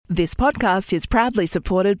This podcast is proudly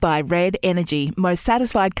supported by Red Energy. Most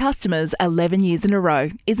satisfied customers 11 years in a row.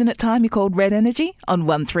 Isn't it time you called Red Energy on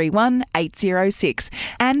 131 806?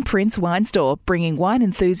 And Prince Wine Store, bringing wine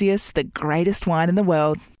enthusiasts the greatest wine in the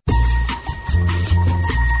world.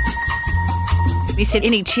 He said,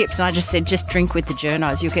 any chips? And I just said, just drink with the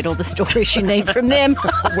journos. You'll get all the stories you need from them.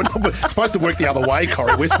 We're supposed to work the other way,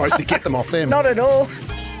 Corrie. We're supposed to get them off them. Not at all.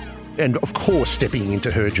 And, of course, stepping into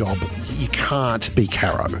her job, you can't be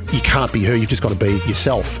Caro. You can't be her. You've just got to be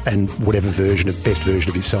yourself and whatever best version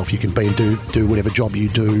of yourself you can be, and do whatever job you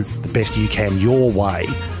do the best you can your way.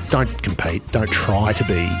 Don't compete. Don't try to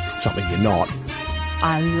be something you're not.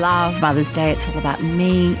 I love Mother's Day. It's all about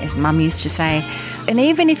me, as Mum used to say. And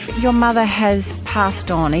even if your mother has passed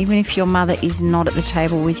on, even if your mother is not at the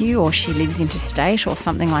table with you or she lives interstate or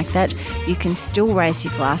something like that, you can still raise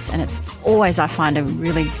your glass. And it's always, I find, a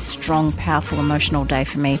really strong, powerful, emotional day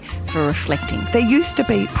for me for reflecting. There used to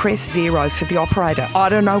be press 0 for the operator. I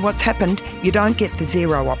don't know what's happened. You don't get the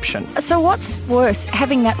 0 option. So what's worse,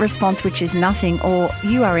 having that response which is nothing, or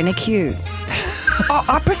you are in a queue?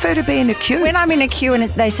 I prefer to be in a queue. When I'm in a queue and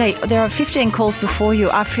they say there are 15 calls before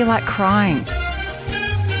you, I feel like crying.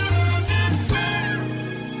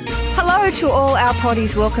 Hello to all our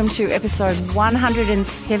potties. Welcome to episode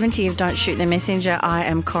 170 of Don't Shoot the Messenger. I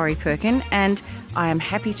am Corrie Perkin, and I am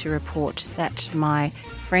happy to report that my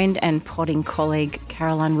friend and podding colleague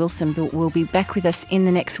Caroline Wilson will be back with us in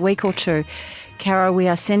the next week or two. Caro, we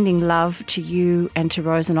are sending love to you and to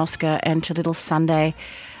Rose and Oscar and to little Sunday.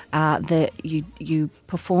 You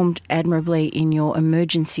performed admirably in your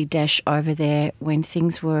emergency dash over there when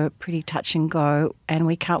things were pretty touch and go, and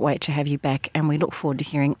we can't wait to have you back, and we look forward to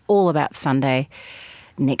hearing all about Sunday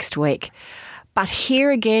next week. But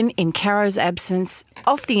here again, in Caro's absence,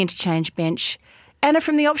 off the interchange bench, Anna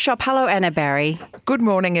from the Op Shop. Hello, Anna Barry. Good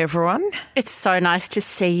morning, everyone. It's so nice to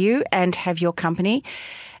see you and have your company.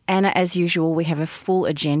 Anna, as usual, we have a full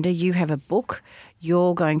agenda. You have a book.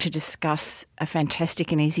 You're going to discuss a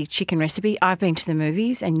fantastic and easy chicken recipe. I've been to the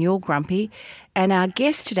movies and you're grumpy. And our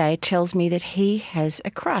guest today tells me that he has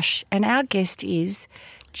a crush. And our guest is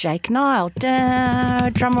Jake Niall.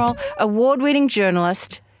 Drum roll. Award-winning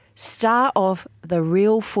journalist, star of the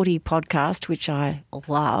Real Footy podcast, which I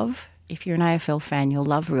love. If you're an AFL fan, you'll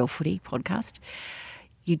love Real Footy podcast.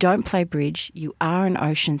 You don't play bridge. You are an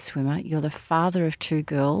ocean swimmer. You're the father of 2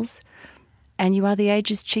 girls. And you are the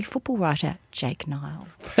Age's chief football writer, Jake Niall.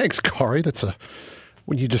 Thanks, Corrie.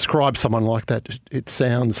 When you describe someone like that, I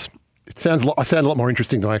sound a lot more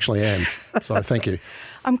interesting than I actually am. So thank you.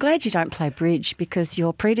 I'm glad you don't play bridge, because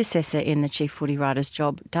your predecessor in the chief footy writer's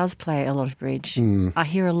job does play a lot of bridge. I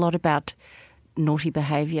hear a lot about naughty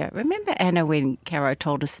behaviour. Remember, Anna, when Caro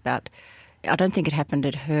told us about, I don't think it happened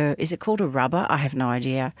at her, is it called a rubber? I have no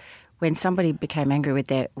idea. When somebody became angry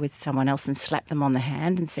with someone else and slapped them on the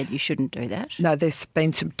hand and said, you shouldn't do that? No, there's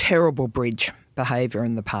been some terrible bridge behaviour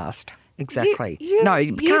in the past. Exactly. You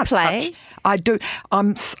can't play. Touch. I do.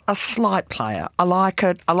 I'm a slight player. I like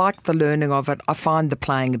it. I like the learning of it. I find the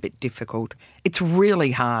playing a bit difficult. It's really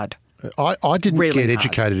hard. I didn't really get hard.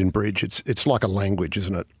 educated in bridge. It's like a language,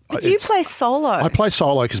 isn't it? But you play solo. I play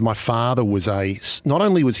solo because my father was not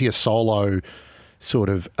only was he a solo sort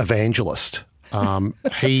of evangelist,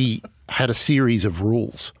 he had a series of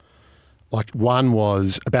rules. Like, one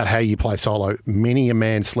was about how you play solo. Many a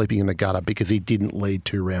man sleeping in the gutter because he didn't lead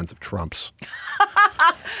 2 rounds of trumps.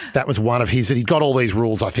 That was one of his. He got all these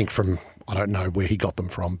rules, I think, from, I don't know where he got them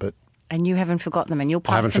from, but... And you haven't forgotten them, and you'll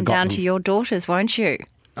pass them down to your daughters, won't you?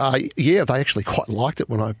 Yeah, they actually quite liked it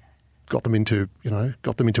when I got them into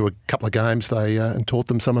a couple of games. They and taught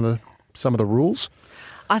them some of the rules.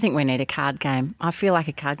 I think we need a card game. I feel like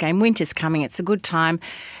a card game. Winter's coming. It's a good time.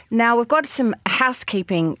 Now, we've got some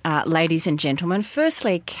housekeeping, ladies and gentlemen.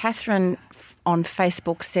 Firstly, Catherine on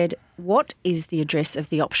Facebook said, what is the address of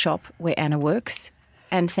the Op Shop where Anna works?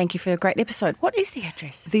 And thank you for a great episode. What is the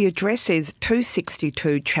address? The address is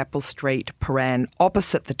 262 Chapel Street, Paran,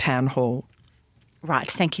 opposite the Town Hall. Right.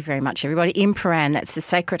 Thank you very much, everybody. In Paran, that's the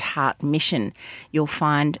Sacred Heart Mission. You'll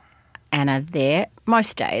find Anna there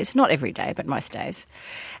most days, not every day, but most days.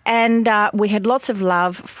 And we had lots of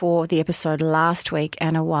love for the episode last week,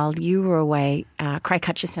 Anna, while you were away. Craig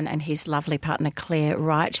Hutchison and his lovely partner Claire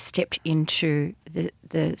Wright stepped into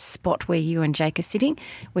the spot where you and Jake are sitting.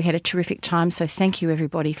 We had a terrific time, so thank you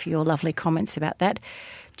everybody for your lovely comments about that.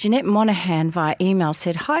 Jeanette Monaghan via email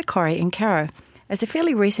said, hi Corrie and Caro. As a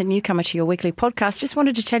fairly recent newcomer to your weekly podcast, just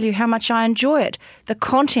wanted to tell you how much I enjoy it. The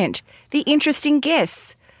content, the interesting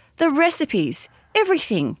guests, the recipes,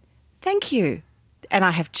 everything. Thank you. and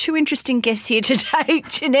I have two interesting guests here today,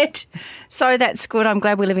 Jeanette. So that's good. I'm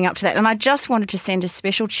glad we're living up to that. And I just wanted to send a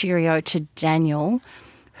special cheerio to Daniel,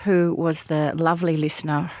 who was the lovely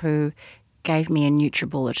listener who gave me a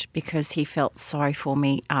NutriBullet because he felt sorry for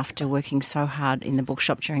me after working so hard in the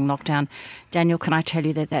bookshop during lockdown. Daniel, can I tell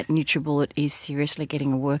you that NutriBullet is seriously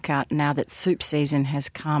getting a workout now that soup season has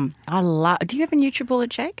come? Do you have a NutriBullet,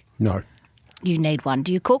 Jake? No. You need one.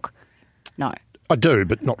 Do you cook? No. I do,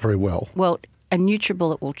 but not very well. Well, a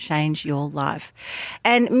NutriBullet will change your life.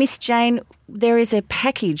 And Miss Jane, there is a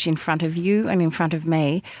package in front of you and in front of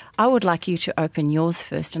me. I would like you to open yours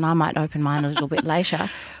first, and I might open mine a little bit later.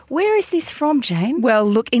 Where is this from, Jane? Well,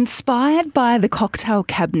 look, inspired by the cocktail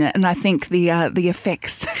cabinet, and I think the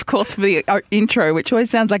effects, of course, for the intro, which always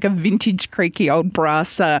sounds like a vintage, creaky old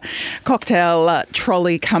brass cocktail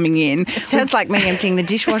trolley coming in. It sounds like me emptying the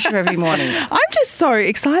dishwasher every morning. I'm just so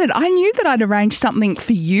excited. I knew that I'd arranged something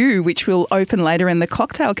for you, which we'll open later in the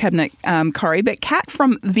cocktail cabinet, Corrie, but Kat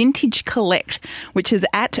from Vintage Collect, which is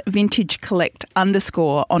at @vintagecollect_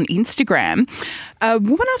 on Instagram, a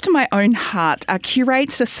woman after my own heart,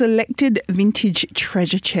 curates a selected vintage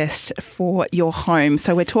treasure chest for your home.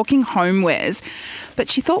 So we're talking homewares, but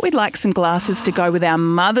she thought we'd like some glasses to go with our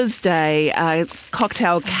Mother's Day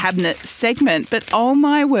cocktail cabinet segment. But oh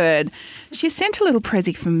my word, she sent a little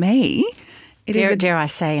prezi for me. Dare I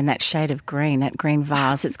say, in that shade of green, that green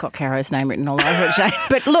vase, it's got Caro's name written all over it, Jane.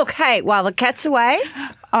 But look, hey, while the cat's away,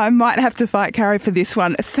 I might have to fight Caro for this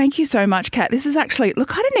one. Thank you so much, Kat. This is actually,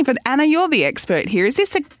 look, I don't even, Anna, you're the expert here. Is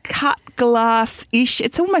this a cut glass-ish?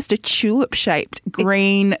 It's almost a tulip-shaped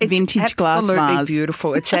green vintage glass vase. It's absolutely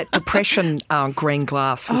beautiful. It's that depression green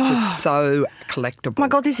glass, which is so collectible. Oh my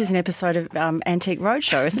God, this is an episode of Antique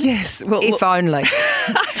Roadshow, isn't it? Yes. Well, if only.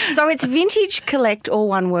 So it's Vintage Collect, all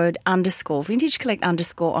one word, _ Vintage Collect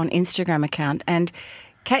 _ on Instagram account. And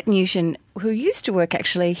Kat Newton, who used to work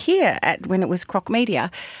actually here when it was Croc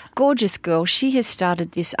Media, gorgeous girl, she has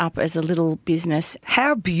started this up as a little business.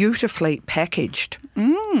 How beautifully packaged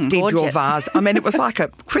did gorgeous. your vase. I mean, it was like a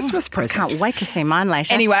Christmas present. Can't wait to see mine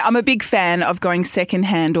later. Anyway, I'm a big fan of going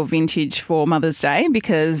second-hand or vintage for Mother's Day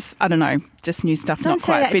because, I don't know, just new stuff Don't not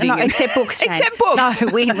say quite that. fitting No, in. except books, Jane. Except books. No,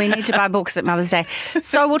 we need to buy books at Mother's Day.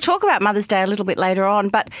 So we'll talk about Mother's Day a little bit later on.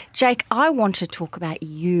 But, Jake, I want to talk about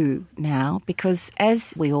you now because,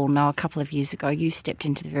 as we all know, a couple of years ago, you stepped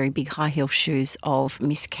into the very big high heel shoes of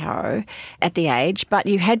Miss Caro at the age, but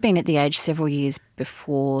you had been at the age several years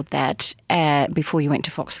before that, before you went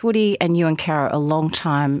to Fox Footy, and you and Caro a long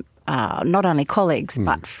time, not only colleagues,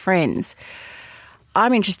 but friends.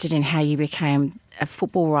 I'm interested in how you became a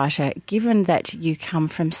football writer, given that you come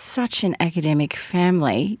from such an academic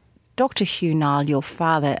family. Dr. Hugh Nile, your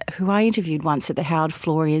father, who I interviewed once at the Howard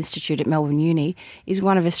Florey Institute at Melbourne Uni, is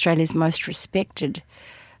one of Australia's most respected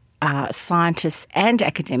scientists and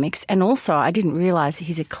academics. And also, I didn't realise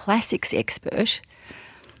he's a classics expert.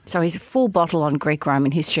 So he's a full bottle on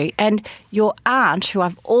Greek-Roman history. And your aunt, who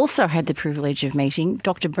I've also had the privilege of meeting,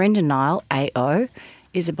 Dr. Brenda Nile, AO,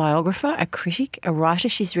 is a biographer, a critic, a writer.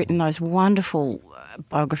 She's written those wonderful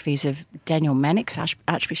biographies of Daniel Mannix,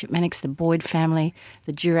 Archbishop Mannix, the Boyd family,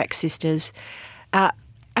 the Durack sisters. I'm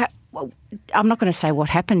not going to say what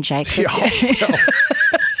happened, Jake.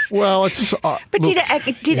 Well, it's... but look,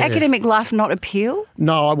 did academic life not appeal?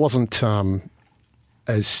 No, I wasn't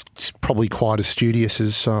as probably quite as studious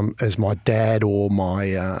as my dad or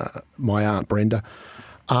my my Aunt Brenda.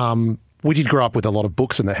 We did grow up with a lot of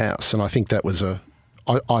books in the house, and I think that was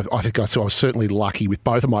I think I was certainly lucky with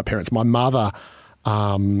both of my parents. My mother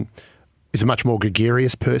is a much more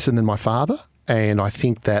gregarious person than my father, and I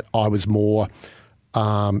think that I was more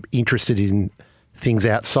interested in things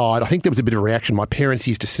outside. I think there was a bit of a reaction. My parents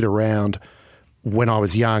used to sit around when I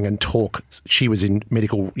was young and talk. She was in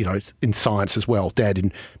medical, in science as well. Dad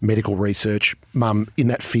in medical research. Mum in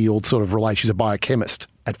that field, sort of related. She's a biochemist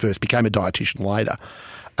at first, became a dietitian later.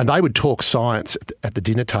 And they would talk science at the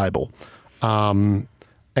dinner table. And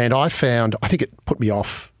I think it put me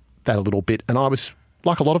off that a little bit. And I was,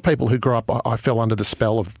 like a lot of people who grew up, I fell under the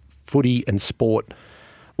spell of footy and sport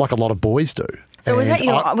like a lot of boys do. So was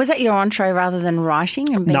that your entree rather than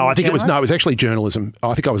writing and being No, I think it was actually journalism.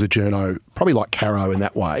 I think I was a journo, probably like Caro in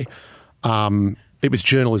that way. It was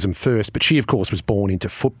journalism first, but she, of course, was born into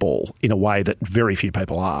football in a way that very few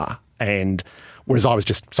people are. And whereas I was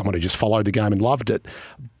just someone who just followed the game and loved it.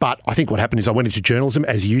 But I think what happened is I went into journalism,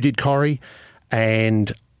 as you did, Corrie,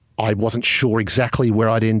 and I wasn't sure exactly where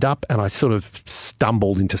I'd end up, and I sort of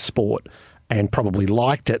stumbled into sport and probably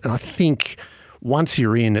liked it. And I think once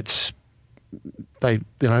you're in, what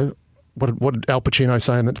did Al Pacino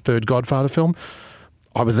say in that third Godfather film?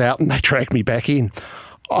 I was out and they dragged me back in.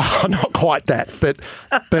 not quite that,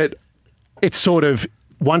 but it's sort of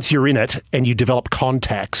once you're in it and you develop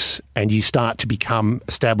contacts and you start to become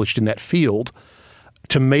established in that field,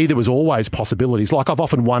 to me there was always possibilities. Like I've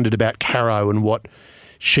often wondered about Caro and what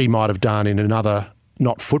she might have done in another,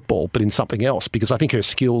 not football, but in something else, because I think her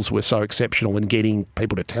skills were so exceptional in getting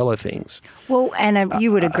people to tell her things. Well, Anna,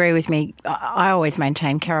 you would agree with me. I always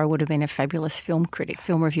maintain Caro would have been a fabulous film critic,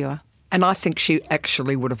 film reviewer. And I think she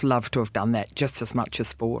actually would have loved to have done that just as much as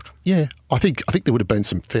sport. Yeah, I think there would have been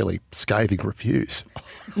some fairly scathing reviews.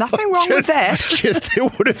 Nothing wrong with that. She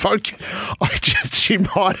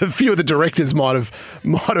might have. A few of the directors might have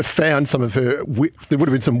found some of her. There would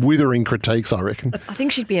have been some withering critiques, I reckon. I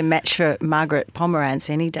think she'd be a match for Margaret Pomeranz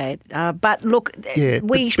any day. But look,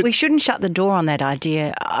 we shouldn't shut the door on that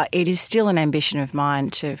idea. It is still an ambition of mine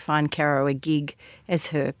to find Caro a gig as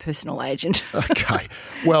her personal agent. Okay,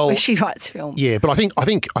 well, where she writes film. Yeah, but I think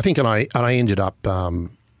I ended up,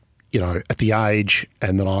 at the age,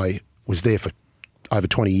 and that I was there for over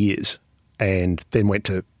 20 years, and then went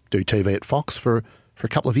to do TV at Fox for a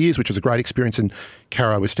couple of years, which was a great experience. And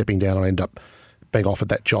Caro was stepping down, and I ended up being offered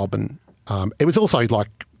that job, and it was also like,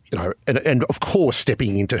 and of course,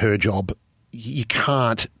 stepping into her job, you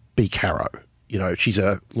can't be Caro. She's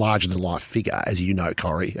a larger than life figure, as you know,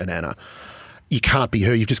 Corrie and Anna. You can't be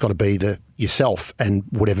her. You've just got to be yourself, and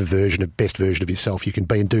whatever best version of yourself you can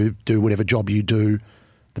be, and do whatever job you do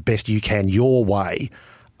the best you can your way.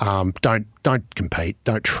 Don't compete.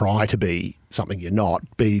 Don't try to be something you're not.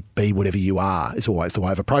 Be whatever you are is always the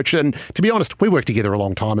way I've approached it. And to be honest, we worked together a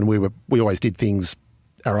long time, and we always did things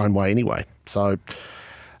our own way anyway. So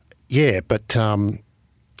yeah, but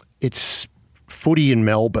it's footy in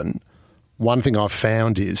Melbourne. One thing I've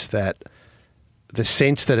found is that the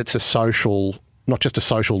sense that it's not just a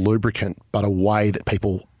social lubricant, but a way that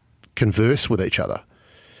people converse with each other.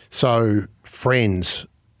 So friends,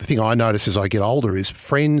 the thing I notice as I get older is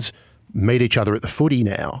friends meet each other at the footy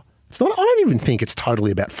now. I don't even think it's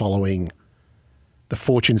totally about following the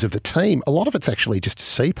fortunes of the team. A lot of it's actually just to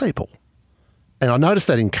see people. And I noticed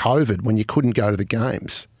that in COVID, when you couldn't go to the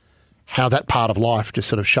games, how that part of life just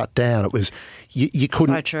sort of shut down. It was you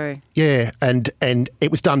couldn't. So true. Yeah, and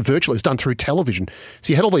it was done virtually. It was done through television.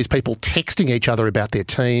 So you had all these people texting each other about their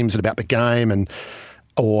teams and about the game, and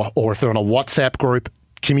or if they're on a WhatsApp group,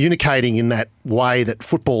 communicating in that way that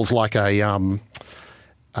football's like a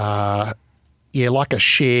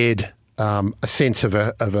shared a sense of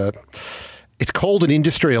a. It's called an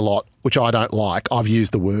industry a lot, which I don't like. I've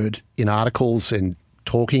used the word in articles and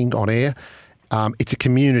talking on air. It's a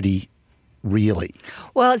community, really.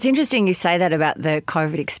 Well, it's interesting you say that about the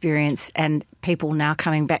COVID experience and people now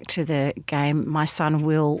coming back to the game. My son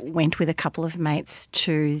Will went with a couple of mates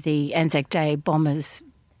to the Anzac Day Bombers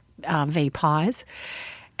v Pies,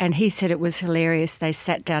 and he said it was hilarious. They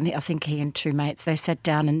sat down, I think he and two mates, they sat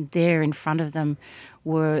down, and there in front of them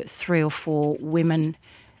were 3 or 4 women,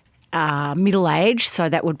 middle-aged, so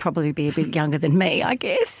that would probably be a bit younger than me, I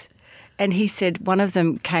guess. And he said one of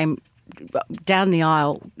them came down the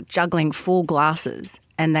aisle juggling 4 glasses,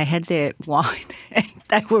 and they had their wine and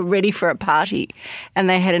they were ready for a party, and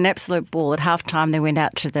they had an absolute ball. At halftime they went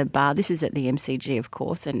out to the bar. This is at the MCG, of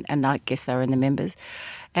course, and I guess they were in the members,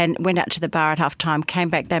 and went out to the bar at halftime, came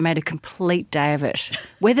back. They made a complete day of it.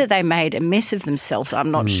 Whether they made a mess of themselves,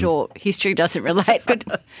 I'm not sure. History doesn't relate,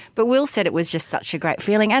 but Will said it was just such a great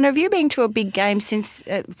feeling. And have you been to a big game since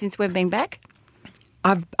we've been back?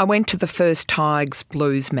 I went to the first Tigers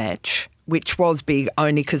Blues match, which was big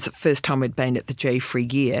only because the first time we'd been at the G for a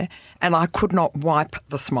year, and I could not wipe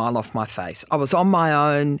the smile off my face. I was on my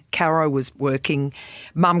own. Caro was working.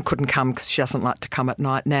 Mum couldn't come because she doesn't like to come at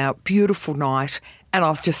night now. Beautiful night, and I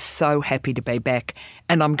was just so happy to be back.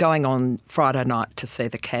 And I'm going on Friday night to see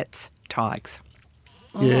the Cats Tigers.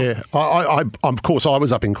 Yeah, I of course I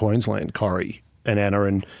was up in Queensland, Corrie and Anna,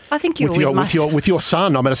 and I think you with your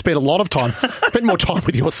son. I mean, I spent a lot of time, spent more time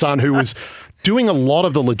with your son, who was doing a lot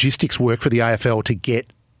of the logistics work for the AFL to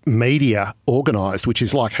get media organised, which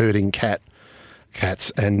is like herding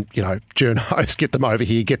cats, and journos, get them over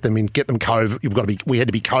here, get them COVID. We had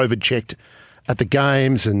to be COVID checked at the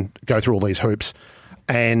games and go through all these hoops.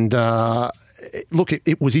 And look,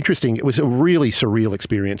 it was interesting. It was a really surreal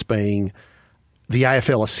experience being the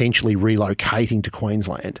AFL essentially relocating to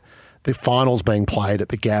Queensland. The finals being played at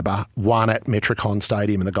the Gabba, one at Metricon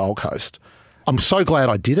Stadium in the Gold Coast. I'm so glad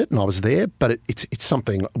I did it and I was there, but it's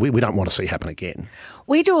something we don't want to see happen again.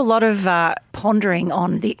 We do a lot of pondering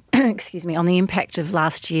on the on the impact of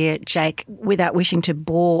last year, Jake, without wishing to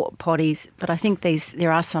bore potties. But I think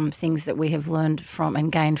there are some things that we have learned from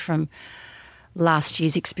and gained from last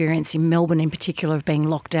year's experience in Melbourne, in particular, of being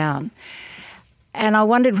locked down. And I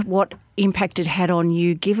wondered what impact it had on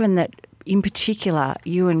you, given that, in particular,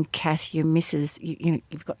 you and Kath, your missus,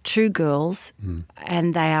 you've got two girls,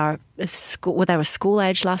 and they are school. Well, they were school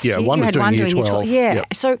age last year. Yeah, one was doing year 12. Yeah.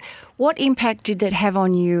 Yep. So, what impact did that have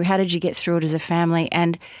on you? How did you get through it as a family?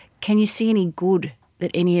 And can you see any good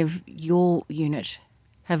that any of your unit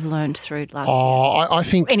have learned through last year? I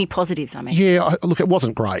think Any positives, I mean. Yeah, look, it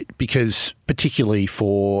wasn't great because particularly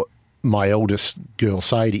for my eldest girl,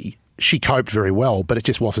 Sadie, she coped very well, but it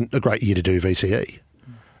just wasn't a great year to do VCE.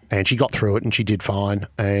 And she got through it and she did fine.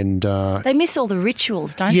 And They miss all the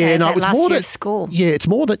rituals, don't yeah, they? no, that it was last more year that of school. Yeah, it's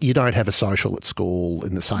more that you don't have a social at school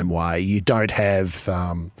in the same way. You don't have,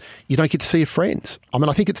 you don't get to see your friends. I mean,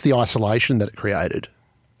 I think it's the isolation that it created,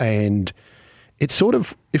 and it's sort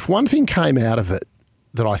of, if one thing came out of it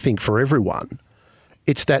that I think for everyone,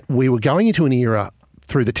 it's that we were going into an era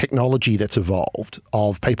through the technology that's evolved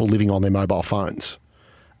of people living on their mobile phones.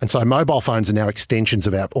 And so mobile phones are now extensions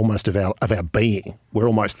of our being. We're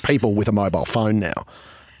almost people with a mobile phone now,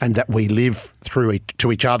 and that we live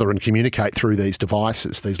to each other and communicate through these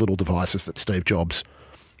devices, these little devices that Steve Jobs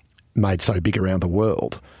made so big around the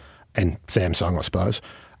world, and Samsung, I suppose.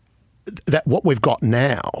 That what we've got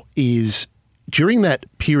now is, during that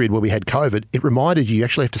period where we had COVID, it reminded you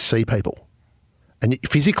actually have to see people. And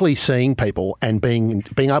physically seeing people and being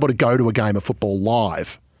able to go to a game of football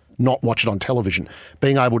live, not watch it on television,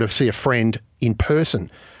 being able to see a friend in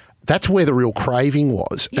person, that's where the real craving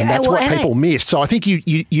was, and that's what people missed. So I think it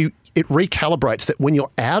recalibrates that when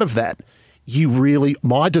you're out of that,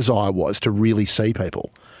 my desire was to really see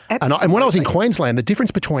people. And when I was in Queensland, the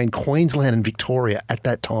difference between Queensland and Victoria at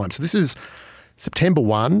that time, so this is September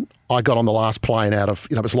 1, I got on the last plane out of,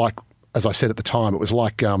 it was like, as I said at the time, it was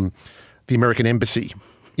like the American Embassy,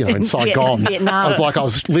 in Saigon. Vietnam. I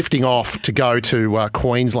was lifting off to go to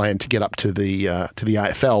Queensland to get up to the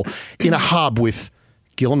AFL in a hub with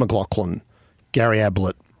Gillon McLachlan, Gary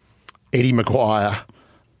Ablett, Eddie Maguire,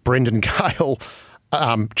 Brendan Gale,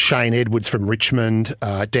 Shane Edwards from Richmond,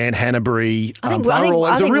 Dan Hannabury. It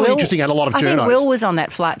was a really interesting, and a lot of journos. I think Will was on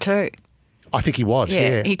that flight too. I think he was,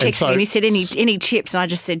 yeah. He texted me and he said, any tips? And I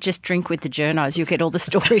just said, just drink with the journos. You'll get all the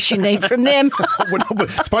stories you need from them. We're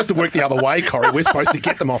supposed to work the other way, Corrie. We're supposed to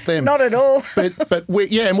get them off them. Not at all. But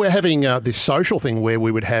we're having this social thing where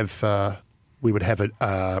we were in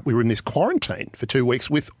this quarantine for 2 weeks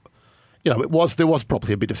with, there was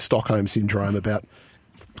probably a bit of Stockholm syndrome about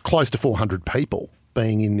close to 400 people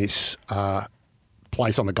being in this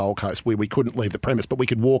place on the Gold Coast where we couldn't leave the premise, but we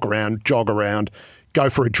could walk around, jog around, go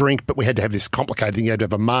for a drink, but we had to have this complicated thing. You had to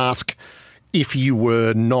have a mask if you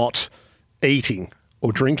were not eating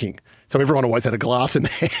or drinking. So everyone always had a glass in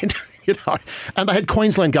their hand, And they had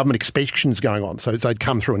Queensland government inspections going on. So they'd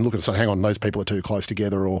come through and look at us and say, hang on, those people are too close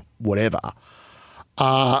together or whatever.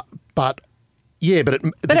 It worked, Jake.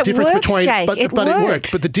 It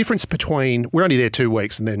worked. But the difference between, we're only there 2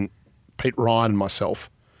 weeks, and then Pete Ryan and myself,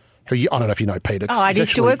 who I don't know if you know Pete. I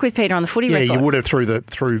used to work with Peter on the footy record. Yeah, you would have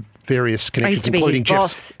through various connections, including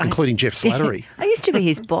Jeff Slattery. I used to be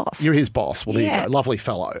his boss. You're his boss. Well, there you go. Lovely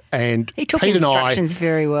fellow. And he took instructions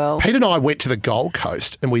very well. Pete and I went to the Gold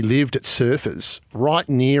Coast, and we lived at Surfers right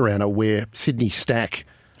near Anna, where Sydney Stack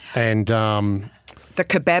and the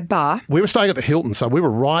kebab bar. We were staying at the Hilton, so we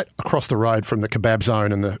were right across the road from the kebab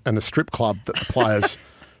zone and the strip club that the players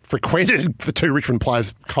frequented. The two Richmond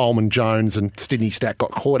players, Coleman Jones and Sydney Stack,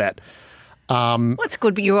 got caught at. What's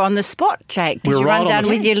good, but you were on the spot, Jake. Did you run down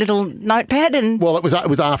with your little notepad? Well, it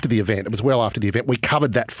was after the event. It was well after the event. We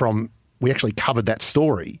actually covered that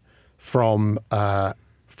story from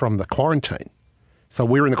the quarantine. So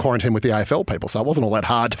we were in the quarantine with the AFL people, so it wasn't all that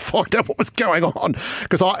hard to find out what was going on.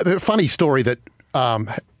 Because the funny story that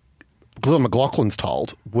Gillon McLachlan's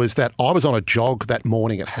told was that I was on a jog that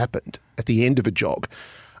morning. It happened at the end of a jog,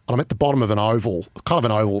 and I'm at the bottom of an oval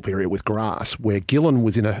area with grass, where Gillon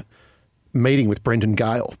was in a meeting with Brendan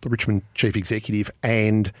Gale, the Richmond chief executive,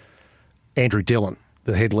 and Andrew Dillon,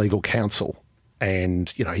 the head legal counsel. And,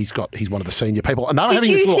 he's one of the senior people. And they were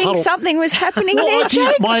having this little huddle. Did you think something was happening there,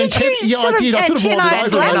 Jake? I did. I sort of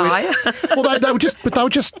wandered over.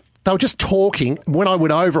 They were just talking. When I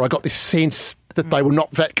went over, I got this sense that they were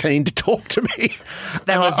not that keen to talk to me.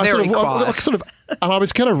 They were very quiet. And I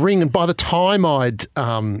was going to ring, and by the time I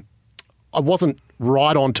wasn't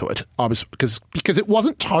right onto it. I was because it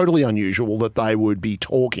wasn't totally unusual that they would be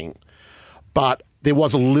talking, but there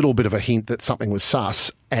was a little bit of a hint that something was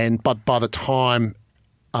sus. But by the time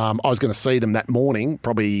I was going to see them that morning,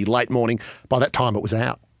 probably late morning, by that time it was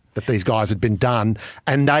out that these guys had been done,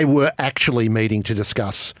 and they were actually meeting to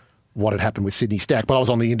discuss what had happened with Sydney Stack, but I was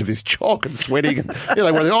on the end of this jog and sweating. And they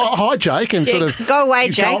were like, "Oh, hi, Jake," and sort of go away,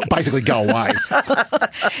 Jake. Basically, go away.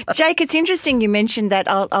 Jake, it's interesting you mentioned that.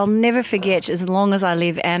 I'll never forget, as long as I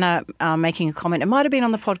live, Anna making a comment. It might have been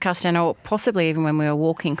on the podcast, Anna, or possibly even when we were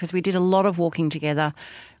walking, because we did a lot of walking together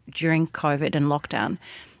during COVID and lockdown.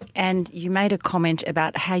 And you made a comment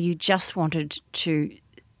about how you just wanted to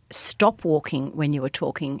stop walking when you were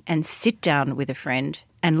talking and sit down with a friend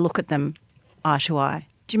and look at them eye to eye.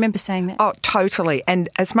 Do you remember saying that? Oh, totally. And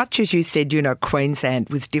as much as you said, Queensland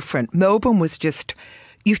was different, Melbourne was just,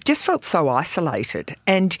 you just felt so isolated,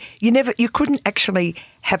 and you couldn't actually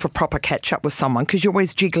have a proper catch up with someone because you're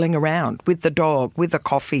always jiggling around with the dog, with the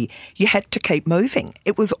coffee. You had to keep moving.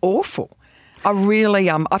 It was awful.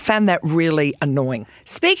 I found that really annoying.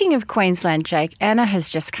 Speaking of Queensland, Jake, Anna has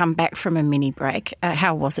just come back from a mini break.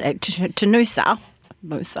 How was it? To Noosa.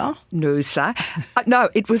 Noosa. No,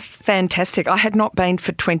 it was fantastic. I had not been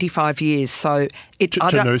for 25 years. So to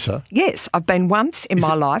Noosa? Yes, I've been once in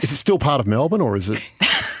my life. Is it still part of Melbourne, or is it?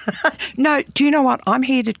 No, do you know what? I'm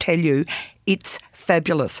here to tell you it's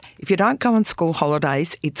fabulous. If you don't go on school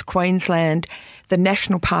holidays, it's Queensland. The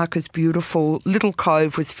National Park is beautiful. Little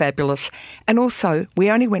Cove was fabulous. And also, we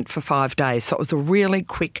only went for 5 days, so it was a really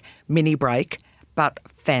quick mini break, but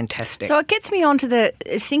fantastic. So it gets me on to the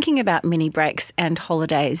thinking about mini breaks and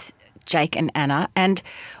holidays, Jake and Anna, and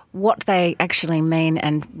what they actually mean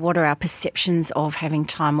and what are our perceptions of having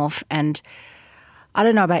time off. And I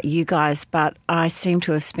don't know about you guys, but I seem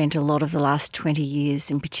to have spent a lot of the last 20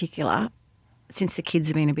 years in particular, since the kids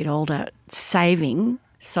have been a bit older, saving.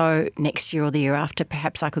 So next year or the year after,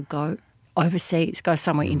 perhaps I could go overseas, go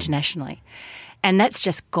somewhere internationally. And that's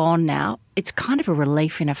just gone now. It's kind of a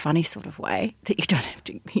relief in a funny sort of way that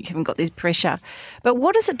you haven't got this pressure. But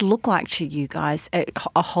what does it look like to you guys,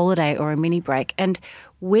 a holiday or a mini break? And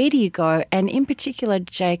where do you go? And in particular,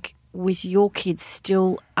 Jake, with your kids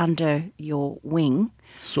still under your wing.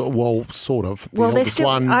 Sort of. They're still,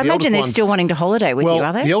 I imagine they're still wanting to holiday with you,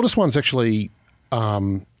 are they? The eldest one's actually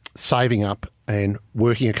saving up and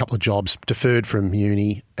working a couple of jobs, deferred from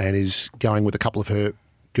uni, and is going with a couple of her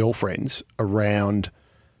girlfriends around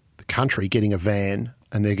the country, getting a van,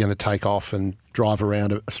 and they're going to take off and drive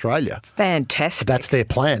around Australia. Fantastic. That's their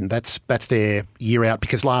plan. That's their year out,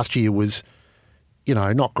 because last year was,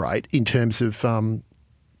 not great in terms of,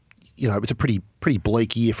 it was a pretty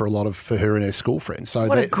bleak year for her and her school friends. So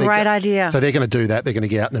what a great idea. So they're going to do that. They're going to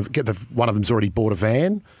get out and one of them's already bought a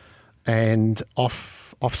van, and off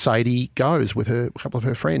Sadie goes with a couple of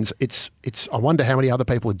her friends. I wonder how many other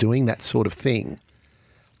people are doing that sort of thing.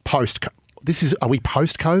 Are we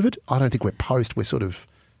post-COVID? I don't think we're post. We're sort of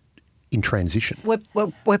in transition.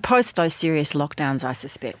 We're post those serious lockdowns, I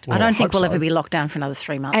suspect. Well, I don't think we'll so. ever be locked down for another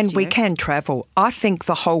 3 months. And we can travel. I think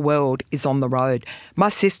the whole world is on the road. My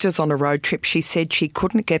sister's on a road trip. She said she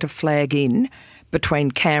couldn't get a flag in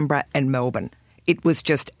between Canberra and Melbourne. It was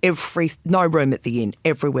just no room at the inn,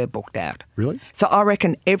 everywhere booked out. Really? So I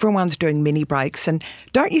reckon everyone's doing mini breaks. And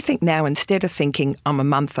don't you think now, instead of thinking I'm a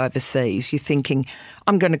month overseas, you're thinking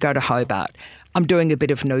I'm going to go to Hobart. I'm doing a bit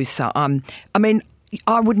of Noosa.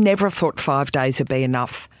 I would never have thought 5 days would be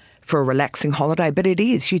enough for a relaxing holiday, but it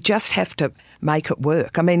is. You just have to make it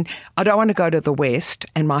work. I don't want to go to the West,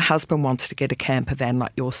 and my husband wants to get a camper van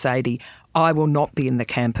like your Sadie. I will not be in the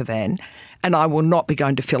camper van, and I will not be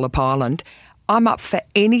going to Phillip Island. I'm up for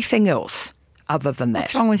anything else other than that.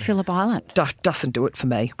 What's wrong with Phillip Island? Doesn't do it for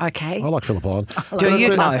me. Okay. I like Phillip Island. Do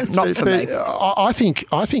you? No, not for me. I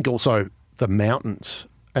think also the mountains,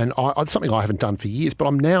 and it's something I haven't done for years, but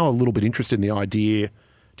I'm now a little bit interested in the idea,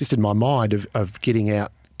 just in my mind, of getting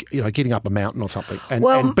out, getting up a mountain or something,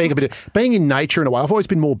 and being in nature in a way. I've always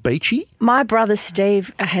been more beachy. My brother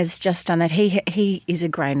Steve has just done that. He is a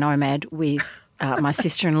grey nomad with my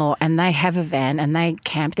sister-in-law, and they have a van and they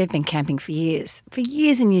camp. They've been camping for years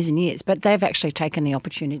and years and years, but they've actually taken the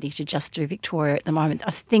opportunity to just do Victoria at the moment. I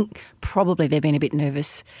think probably they've been a bit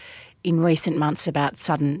nervous in recent months about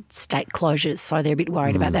sudden state closures, so they're a bit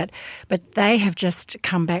worried about that. But they have just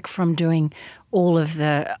come back from doing all of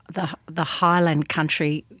the highland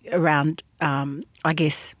country around,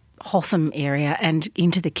 Hotham area and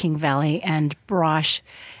into the King Valley and Bright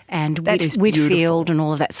and Whitfield and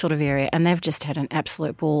all of that sort of area. And they've just had an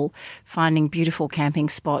absolute ball finding beautiful camping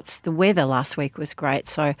spots. The weather last week was great,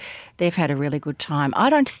 so they've had a really good time.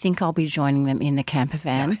 I don't think I'll be joining them in the camper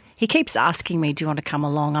van. No. He keeps asking me, do you want to come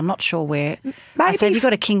along? I'm not sure where. I said, you've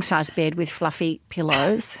got a king-size bed with fluffy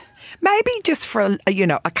pillows. Maybe just for,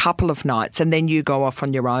 a couple of nights, and then you go off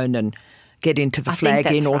on your own and get into the I think Flag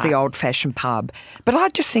Inn that's or right. the old-fashioned pub. But I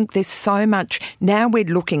just think there's so much. Now we're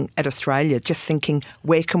looking at Australia, just thinking,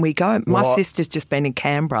 where can we go? My sister's just been in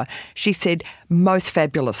Canberra. She said, most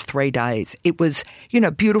fabulous 3 days. It was,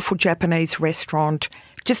 beautiful Japanese restaurant.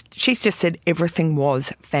 She's just said everything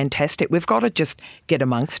was fantastic. We've got to just get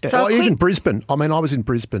amongst it. So even Brisbane. I mean, I was in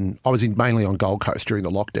Brisbane. I was mainly on Gold Coast during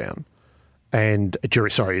the lockdown. And at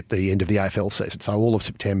the end of the AFL season, so all of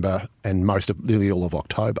September and nearly all of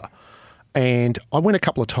October. And I went a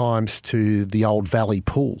couple of times to the old Valley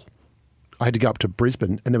Pool. I had to go up to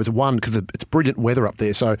Brisbane, and there was one, because it's brilliant weather up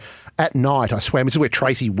there. So at night I swam. This is where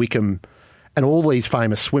Tracy Wickham and all these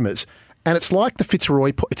famous swimmers. And it's like the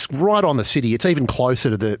Fitzroy Pool. It's right on the city. It's even closer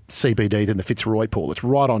to the CBD than the Fitzroy Pool. It's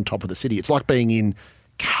right on top of the city. It's like being in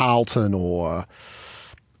Carlton or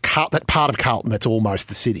that part of Carlton that's almost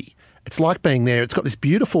the city. It's like being there. It's got this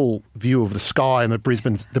beautiful view of the sky and the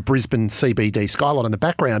Brisbane CBD skyline in the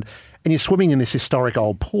background, and you're swimming in this historic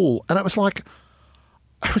old pool. And it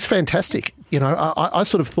was fantastic. I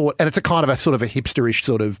sort of thought, and it's a kind of a sort of a hipsterish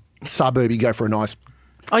sort of suburb. You go for a nice.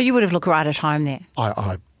 Oh, you would have looked right at home there.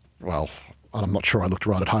 Well, I'm not sure I looked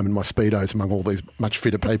right at home in my Speedos among all these much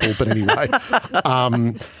fitter people, but anyway.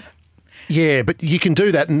 Yeah, but you can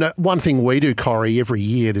do that. And one thing we do, Corrie, every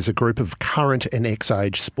year, there's a group of current and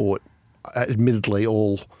ex-age sport, admittedly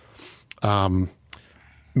all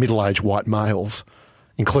middle-aged white males,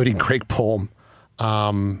 including Greg Palm.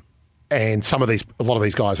 And a lot of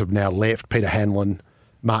these guys have now left, Peter Hanlon,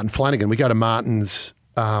 Martin Flanagan. We go to Martin's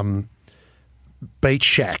beach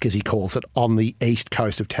shack, as he calls it, on the east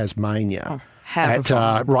coast of Tasmania,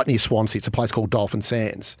 right near Swansea. It's a place called Dolphin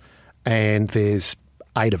Sands. And there's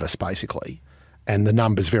 8 of us, basically. And the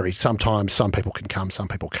numbers vary. Sometimes some people can come, some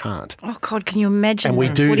people can't. Oh, God, can you imagine? And we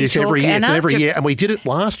do this every year. It's every year. And we did it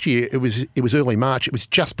last year. It was early March. It was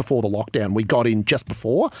just before the lockdown. We got in just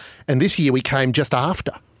before. And this year we came just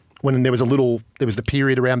after, when there was the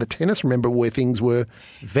period around the tennis, remember, where things were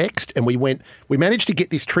vexed. And we managed to get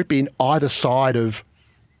this trip in either side of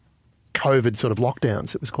COVID sort of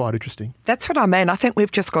lockdowns. It was quite interesting. That's what I mean. I think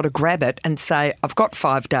we've just got to grab it and say, I've got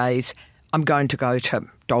 5 days. I'm going to go to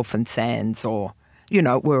Dolphin Sands or,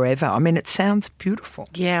 wherever. I mean, it sounds beautiful.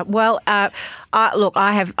 Yeah, well, look,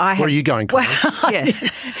 I have. Where are you going, Corrie? Yeah.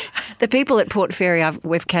 The people at Port Fairy,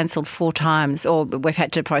 we've cancelled 4 times, or we've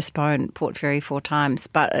had to postpone Port Fairy 4 times.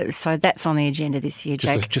 But so that's on the agenda this year,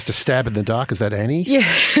 Jake. Just a stab in the dark. Is that Annie? Yeah.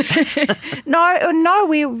 No,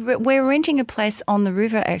 we're renting a place on the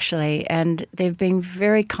river actually, and they've been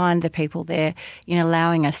very kind. The people there,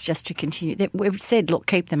 allowing us just to continue. We've said, look,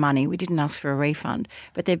 keep the money. We didn't ask for a refund,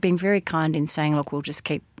 but they've been very kind in saying, look, we'll just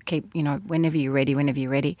keep, whenever you're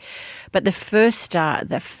ready. But the first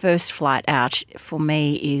flight out for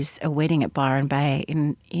me is a wedding at Byron Bay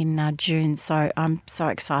in June. So I'm so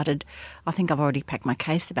excited. I think I've already packed my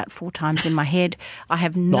case about 4 times in my head. I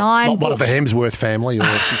have 9 Not one of the Hemsworth family, or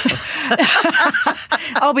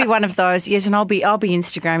I'll be one of those, yes, and I'll be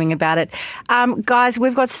Instagramming about it. Guys,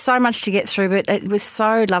 we've got so much to get through, but it was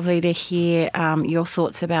so lovely to hear your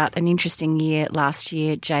thoughts about an interesting year last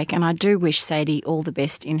year, Jake. And I do wish Sadie all the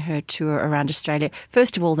best in her tour around Australia.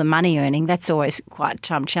 First of all, the money earning, that's always quite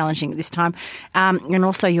challenging at this time. And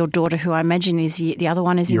also your daughter, who I imagine the other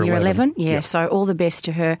one is in year 11. Yeah, yep. So all the best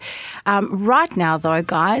to her. Right now, though,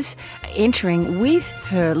 guys, entering with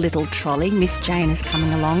her little trolley, Miss Jane is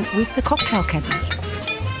coming along with the cocktail cabinet.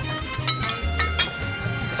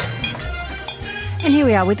 And here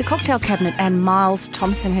we are with the cocktail cabinet, and Miles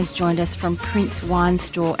Thompson has joined us from Prince Wine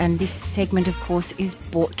Store, and this segment, of course, is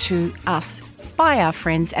brought to us by our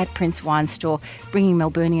friends at Prince Wine Store, bringing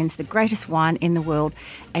Melburnians the greatest wine in the world.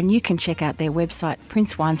 And you can check out their website,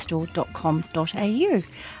 princewinestore.com.au.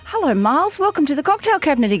 Hello, Miles. Welcome to the cocktail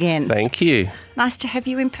cabinet again. Thank you. Nice to have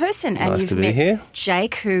you in person. And nice you've to be met here.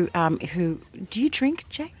 Jake, who do you drink,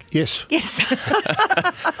 Jake? Yes. Yes.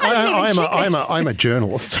 I'm a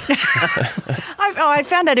journalist. I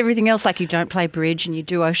found out everything else, like you don't play bridge and you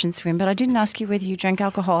do ocean swim, but I didn't ask you whether you drank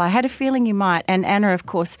alcohol. I had a feeling you might. And Anna, of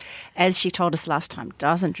course, as she told us last time,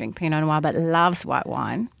 doesn't drink Pinot Noir but loves white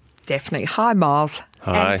wine. Definitely. Hi, Miles.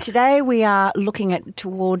 Hi. And today we are looking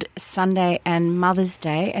toward Sunday and Mother's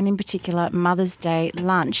Day, and in particular Mother's Day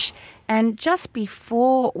lunch. And just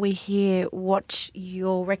before we hear what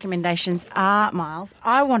your recommendations are, Miles,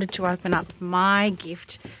 I wanted to open up my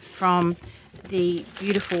gift from the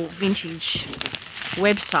beautiful vintage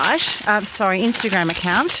Instagram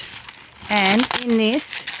account. And in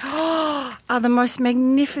this are the most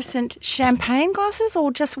magnificent champagne glasses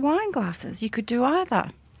or just wine glasses. You could do either.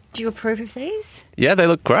 Do you approve of these? Yeah, they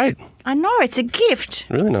look great. I know, it's a gift.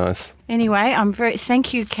 Really nice. Anyway,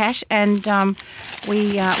 thank you, Kat, and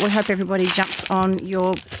we hope everybody jumps on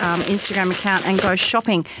your Instagram account and goes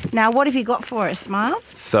shopping. Now, what have you got for us, Miles?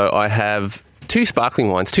 So I have two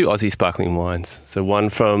Aussie sparkling wines. So one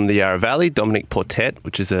from the Yarra Valley, Dominic Portet,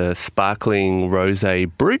 which is a sparkling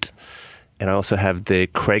rosé brut, and I also have the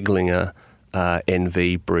Craiglinger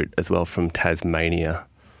NV brut as well from Tasmania.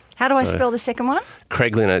 How do I spell the second one?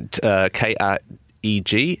 Craiglinger, Kregliner.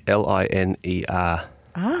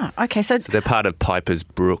 Ah, okay. So They're part of Piper's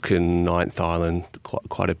Brook and Ninth Island,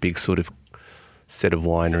 quite a big sort of set of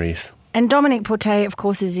wineries. And Dominic Portet, of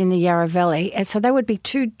course, is in the Yarra Valley, and so they would be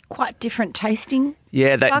two quite different tasting.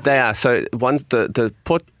 Yeah, they are. So one's the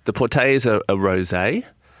Portet is a rosé.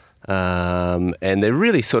 And they're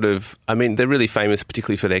really they're really famous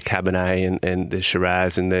particularly for their Cabernet and their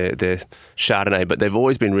Shiraz and their Chardonnay, but they've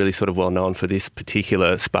always been really sort of well known for this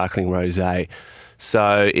particular sparkling rosé.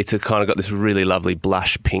 So it's kind of got this really lovely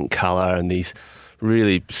blush pink colour and these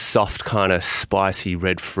really soft kind of spicy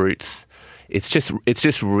red fruits. It's just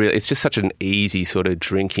such an easy sort of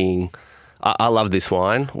drinking. I love this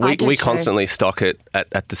wine. We constantly stock it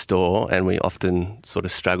at the store, and we often sort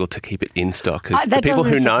of struggle to keep it in stock because the people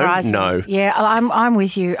who know. Yeah, I'm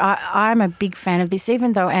with you. I'm a big fan of this.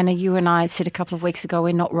 Even though, Anna, you and I said a couple of weeks ago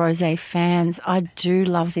we're not rosé fans, I do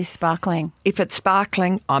love this sparkling. If it's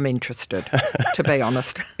sparkling, I'm interested, to be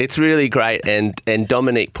honest. It's really great, and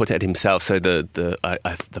Dominique Portet himself, so the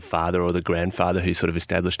father or the grandfather who sort of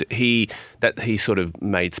established it, he sort of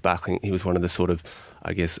made sparkling. He was one of the sort of,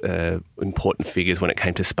 I guess, important figures when it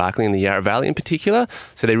came to sparkling in the Yarra Valley in particular.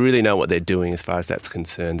 So they really know what they're doing as far as that's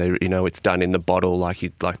concerned. They, it's done in the bottle like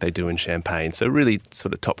they do in champagne. So really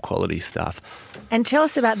sort of top quality stuff. And tell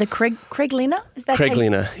us about the Craiglinger.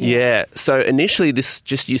 Craiglinger, yeah. So initially this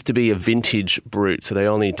just used to be a vintage brut. So they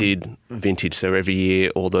only did vintage. So every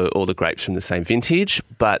year all the grapes from the same vintage.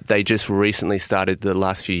 But they just recently started, the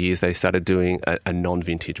last few years, they started doing a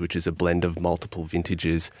non-vintage, which is a blend of multiple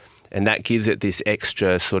vintages. And that gives it this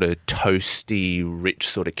extra sort of toasty, rich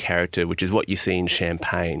sort of character, which is what you see in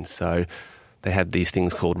champagne. So they have these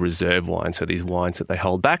things called reserve wines, so these wines that they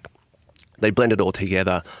hold back. They blend it all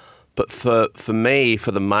together. But for me,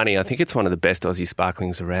 for the money, I think it's one of the best Aussie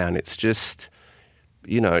sparklings around. It's just,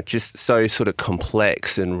 just so sort of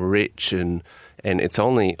complex and rich, and it's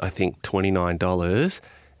only, I think, $29.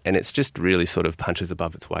 And it's just really sort of punches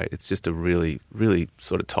above its weight. It's just a really, really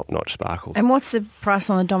sort of top-notch sparkle. And what's the price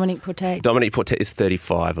on the Dominic Portet? Dominic Portet is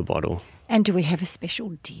 $35 a bottle. And do we have a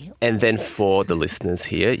special deal? And then for the listeners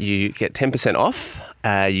here, you get 10% off.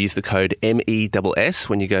 Use the code MESS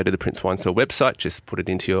when you go to the Prince Wine Store website. Just put it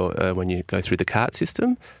into your when you go through the cart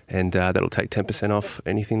system, and that'll take 10% off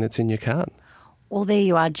anything that's in your cart. Well, there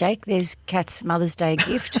you are, Jake. There's Kat's Mother's Day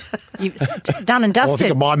gift. You've done and dusted. Well, I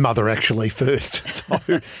think of my mother actually first. So.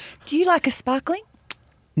 Do you like a sparkling?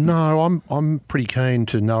 No, I'm pretty keen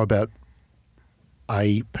to know about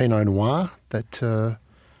a Pinot Noir that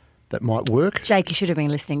might work. Jake, you should have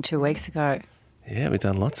been listening 2 weeks ago. Yeah, we've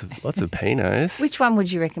done lots of Pinots. Which one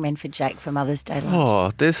would you recommend for Jake for Mother's Day lunch?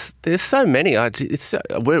 Oh, there's so many.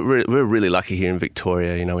 We're really lucky here in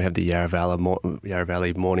Victoria. We have the Yarra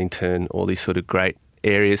Valley, Mornington, all these sort of great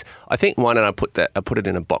areas. I think one, and I put it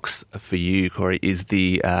in a box for you, Corey, is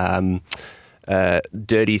the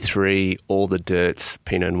Dirty 3 All the Dirts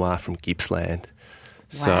Pinot Noir from Gippsland.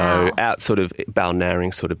 Wow. So out sort of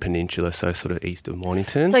Balnarring sort of peninsula, so sort of east of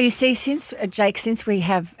Mornington. So you see, since we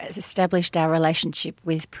have established our relationship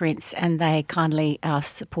with Prince and they kindly are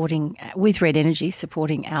supporting, with Red Energy,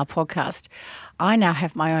 supporting our podcast, I now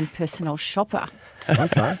have my own personal shopper.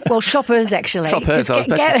 Okay. Well, shoppers actually. Shoppers, I was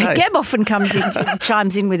about to say. Gab often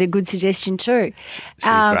chimes in with a good suggestion too.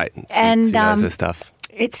 She's great. She knows her stuff.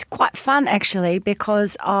 It's quite fun actually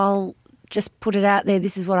because I'll just put it out there,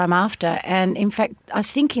 this is what I'm after. And in fact, I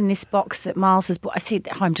think in this box that Miles has bought, I see it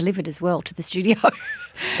home delivered as well to the studio.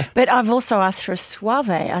 But I've also asked for a Soave.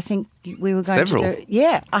 I think we were going to do...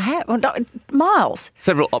 Yeah, I have. Well, no, Miles.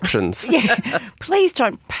 Several options. Yeah. Please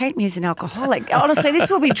don't paint me as an alcoholic. Honestly, this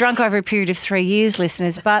will be drunk over a period of 3 years,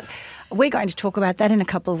 listeners, but we're going to talk about that in a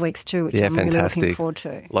couple of weeks too, which I'm really looking forward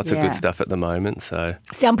to. Lots of good stuff at the moment. So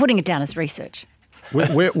see, I'm putting it down as research. Where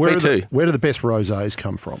do the best rosés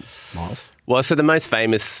come from, Miles? Well, so the most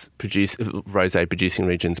famous rosé producing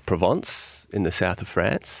region's Provence in the south of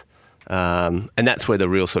France. And that's where the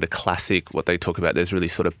real sort of classic, what they talk about, there's really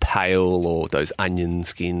sort of pale or those onion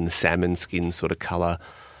skin, salmon skin sort of colour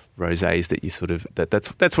rosés that you sort of,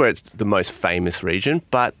 that's where it's the most famous region.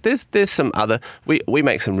 But there's some other, we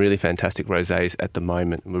make some really fantastic rosés at the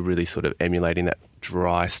moment, and we're really sort of emulating that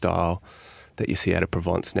dry style that you see out of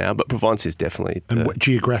Provence now. But Provence is definitely And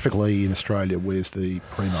geographically in Australia, where's the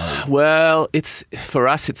primo? well, for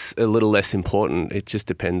us, it's a little less important. It just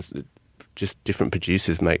depends. Just different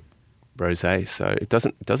producers make rosé, so it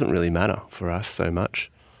doesn't really matter for us so much.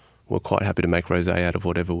 We're quite happy to make rosé out of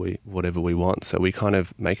whatever we want. So we kind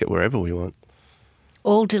of make it wherever we want.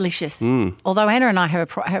 All delicious. Although Anna and I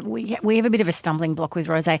we have a bit of a stumbling block with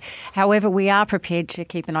rosé. However, we are prepared to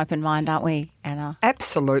keep an open mind, aren't we, Anna?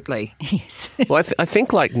 Absolutely. Yes. Well, I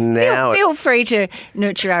think like now... Feel free to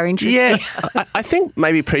nurture our interest. Yeah, I think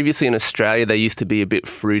maybe previously in Australia they used to be a bit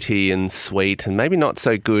fruity and sweet and maybe not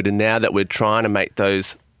so good. And now that we're trying to make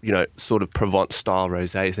those, sort of Provence-style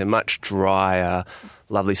rosés, they're much drier,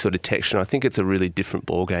 lovely sort of texture. And I think it's a really different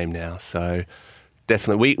ballgame now. So...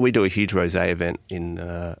 Definitely, we do a huge rosé event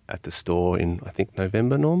at the store in I think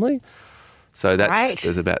November normally. So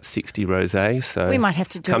there's about 60 rosés. So we might have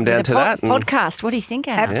to do come it down with to a that podcast. What do you think,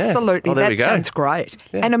 Anna? Absolutely, Oh, there we that go. sounds great.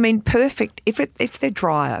 Yeah. And I mean, perfect if they're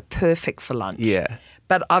drier, perfect for lunch. Yeah,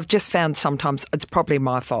 But I've just found sometimes it's probably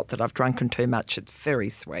my fault that I've drunken too much. It's very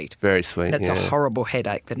sweet. very sweet. And it's yeah. a horrible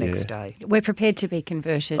headache the next day. We're prepared to be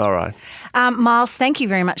converted. All right. Miles, thank you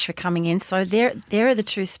very much for coming in. So there are the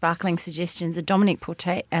two sparkling suggestions, the Dominic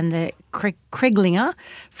Portet and the Craiglinger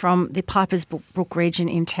from the Pipers Brook region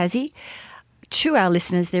in Tassie. To our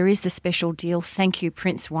listeners, there is the special deal. Thank you,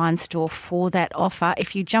 Prince Wine Store, for that offer.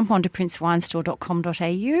 If you jump onto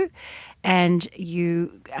princewinestore.com.au and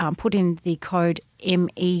you put in the code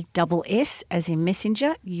MESS, as in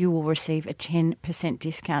messenger, you will receive a 10%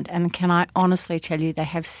 discount. And can I honestly tell you, they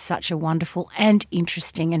have such a wonderful and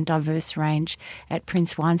interesting and diverse range at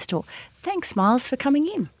Prince Wine Store. Thanks, Miles, for coming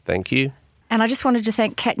in. Thank you. And I just wanted to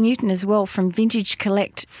thank Kat Newton as well from Vintage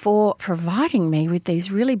Collect for providing me with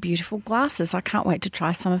these really beautiful glasses. I can't wait to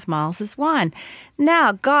try some of Miles's wine.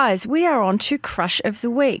 Now, guys, we are on to Crush of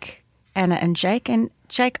the Week. Anna and Jake. And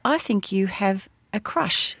Jake, I think you have a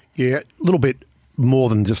crush. Yeah, a little bit more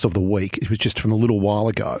than just of the week. It was just from a little while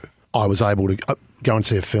ago. I was able to go and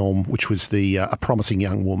see a film, which was A Promising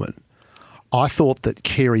Young Woman. I thought that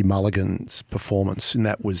Carey Mulligan's performance in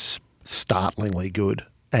that was startlingly good.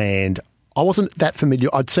 And I wasn't that familiar.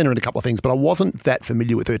 I'd seen her in a couple of things, but I wasn't that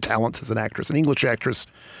familiar with her talents as an actress, an English actress.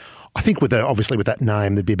 I think obviously with that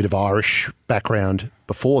name, there'd be a bit of Irish background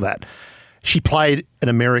before that. She played an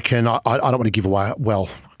American. I don't want to give away. Well,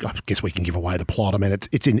 I guess we can give away the plot. I mean,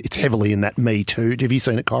 it's heavily in that Me Too. Have you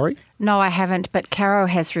seen it, Corey? No, I haven't, but Caro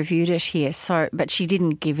has reviewed it here. But she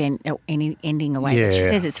didn't give any ending away. Yeah. But she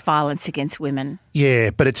says it's violence against women. Yeah,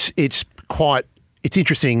 but it's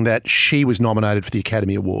interesting that she was nominated for the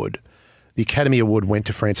Academy Award. The Academy Award went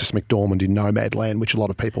to Frances McDormand in Nomadland, which a lot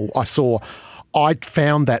of people I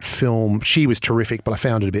found that film, she was terrific, but I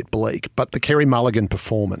found it a bit bleak. But the Carey Mulligan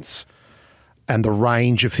performance and the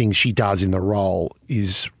range of things she does in the role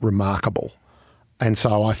is remarkable. And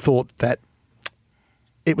so I thought that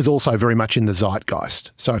it was also very much in the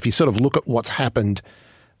zeitgeist. So if you sort of look at what's happened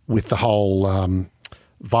with the whole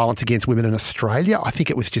violence against women in Australia, I think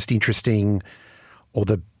it was just interesting, or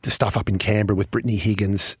the stuff up in Canberra with Brittany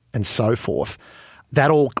Higgins and so forth.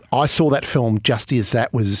 I saw that film just as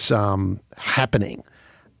that was happening,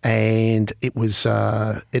 and it was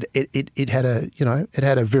it had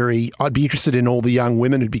a very. I'd be interested in all the young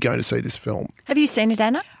women who'd be going to see this film. Have you seen it,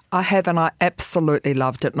 Anna? I have, and I absolutely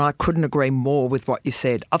loved it, and I couldn't agree more with what you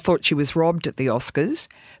said. I thought she was robbed at the Oscars,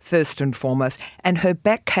 first and foremost, and her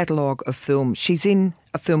back catalogue of films, she's in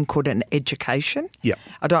a film called An Education. Yeah.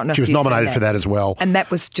 I don't know She if was you've seen nominated for that as well. And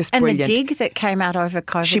that was just And brilliant. The Dig that came out over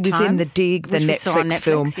COVID She was in The Dig, the which we saw on Netflix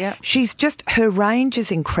film. Yep. She's just, her range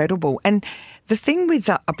is incredible. And the thing with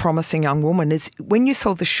A Promising Young Woman is when you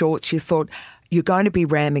saw the shorts, you thought, you're going to be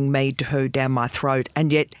ramming Me Too down my throat,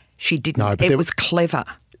 and yet she didn't. No, but it was clever.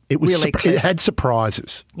 It was really clever. It had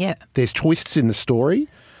surprises. Yeah. There's twists in the story,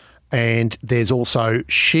 and there's also,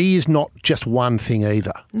 she is not just one thing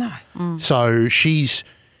either. No. So she's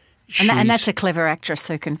And that's a clever actress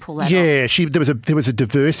who can pull that off. Yeah, there was a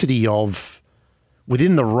diversity of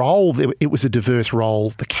within the role. It was a diverse role.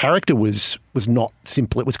 The character was not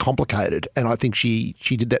simple; it was complicated, and I think she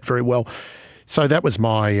did that very well. So that was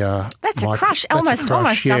my. That's my a crush, that's a almost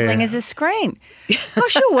crush, doubling yeah. as a screen.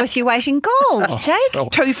 Gosh, you're worth your weight in gold, Jake. well.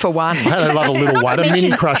 2 for 1. I had a little Not one, to a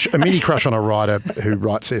mention- mini crush on a writer who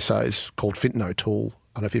writes essays called Fintan O'Toole.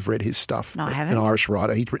 I don't know if you've read his stuff. No, I haven't. An Irish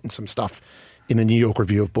writer. He's written some stuff in the New York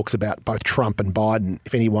Review of Books about both Trump and Biden.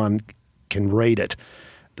 If anyone can read it,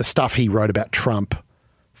 the stuff he wrote about Trump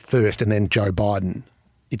first and then Joe Biden,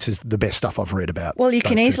 it's the best stuff I've read about. Well, you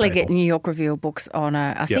can those two easily get people. New York Review of Books on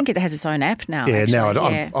I think it has its own app now. Yeah, actually. now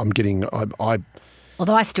Yeah. I'm getting.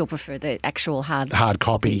 Although I still prefer the actual hard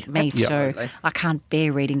copy. Me too. Yep. I can't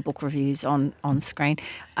bear reading book reviews on screen.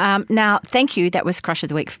 Now, thank you. That was Crush of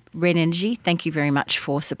the Week, Red Energy. Thank you very much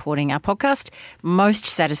for supporting our podcast. Most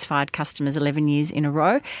satisfied customers 11 years in a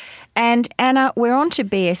row. And Anna, we're on to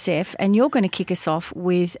BSF, and you're going to kick us off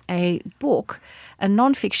with a book, a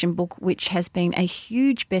non-fiction book, which has been a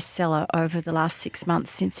huge bestseller over the last 6 months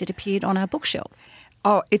since it appeared on our bookshelves.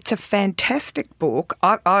 Oh, it's a fantastic book.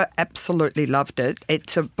 I absolutely loved it.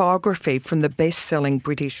 It's a biography from the best-selling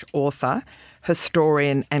British author,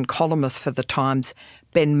 historian and columnist for The Times,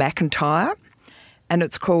 Ben Macintyre, and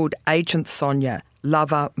it's called Agent Sonia,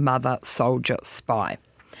 Lover, Mother, Soldier, Spy.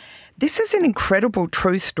 This is an incredible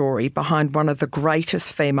true story behind one of the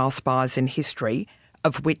greatest female spies in history,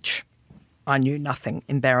 of which I knew nothing,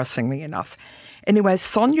 embarrassingly enough. Anyway,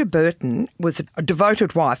 Sonia Burton was a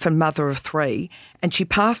devoted wife and mother of 3, and she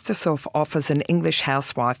passed herself off as an English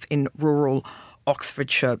housewife in rural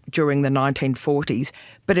Oxfordshire during the 1940s,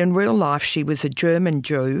 but in real life she was a German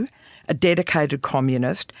Jew, a dedicated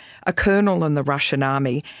communist, a colonel in the Russian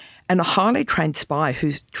army, and a highly trained spy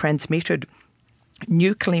who transmitted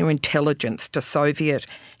nuclear intelligence to Soviet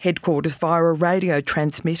headquarters via a radio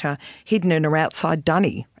transmitter hidden in her outside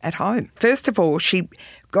dunny at home. First of all, she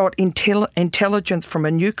got intelligence from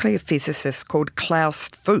a nuclear physicist called Klaus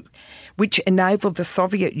Fuchs, which enabled the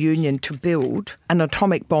Soviet Union to build an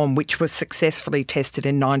atomic bomb which was successfully tested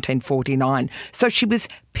in 1949. So she was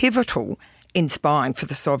pivotal in spying for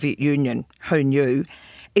the Soviet Union. Who knew?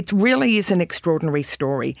 It really is an extraordinary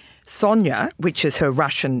story. Sonia, which is her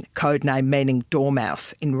Russian codename meaning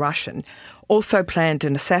dormouse in Russian, also planned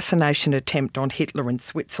an assassination attempt on Hitler in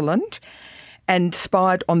Switzerland and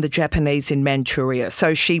spied on the Japanese in Manchuria.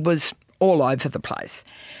 So she was all over the place.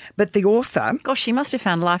 But the author... Gosh, she must have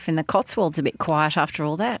found life in the Cotswolds a bit quiet after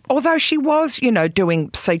all that. Although she was, doing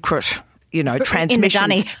secret...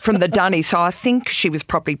 transmissions from the dunny. So I think she was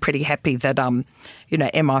probably pretty happy that,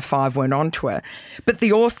 MI5 went on to her. But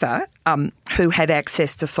the author, who had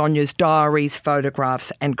access to Sonia's diaries,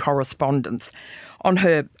 photographs and correspondence on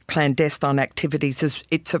her clandestine activities,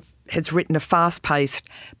 has written a fast-paced,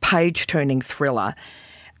 page-turning thriller.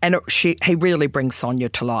 And he really brings Sonia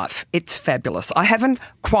to life. It's fabulous. I haven't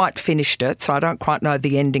quite finished it, so I don't quite know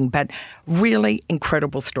the ending, but really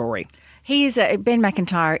incredible story. Ben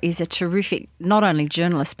Macintyre is a terrific, not only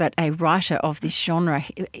journalist, but a writer of this genre.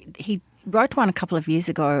 He wrote one a couple of years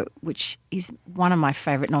ago, which is one of my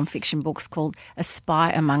favourite non-fiction books, called A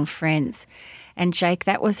Spy Among Friends. And Jake,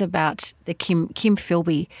 that was about the Kim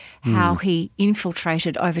Philby, how he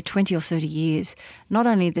infiltrated over 20 or 30 years, not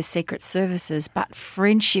only the secret services, but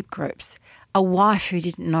friendship groups, a wife who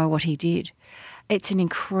didn't know what he did. It's an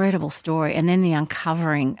incredible story. And then the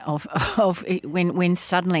uncovering of when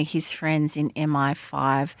suddenly his friends in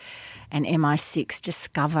MI5 and MI6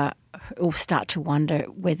 discover or start to wonder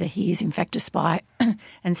whether he is in fact a spy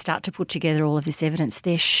and start to put together all of this evidence,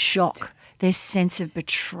 their shock, their sense of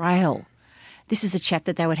betrayal. This is a chap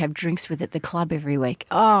that they would have drinks with at the club every week.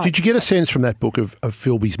 Oh, Did you get a sense from that book of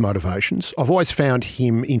Philby's motivations? I've always found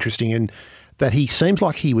him interesting in that he seems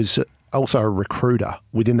like he was also a recruiter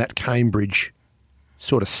within that Cambridge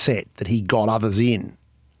sort of set that he got others in.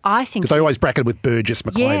 I think... Because they always bracketed with Burgess,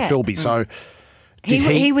 McLean, Philby. So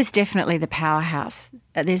he was definitely the powerhouse.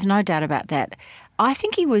 There's no doubt about that. I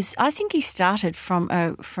think he started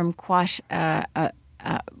from quite a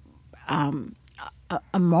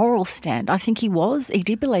moral stand. I think he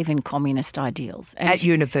did believe in communist ideals. And at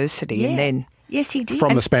university and then... Yes, he did.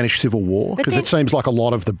 From the Spanish Civil War? Because it seems like a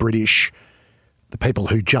lot of the people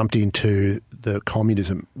who jumped into the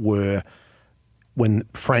communism were... when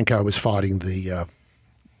Franco was fighting the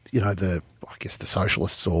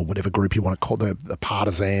socialists or whatever group you want to call the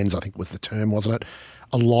partisans, I think was the term, wasn't it?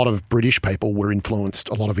 A lot of British people were influenced,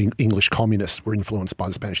 a lot of English communists were influenced by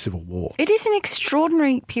the Spanish Civil War. It is an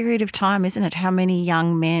extraordinary period of time, isn't it, how many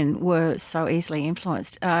young men were so easily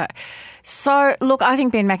influenced. So, look, I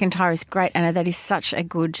think Ben Macintyre is great, Anna. That is such a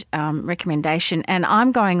good recommendation. And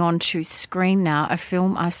I'm going on to screen now a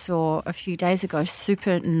film I saw a few days ago,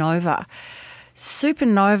 Supernova.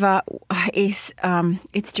 Supernova is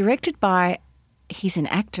it's directed by, he's an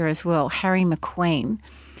actor as well, Harry McQueen,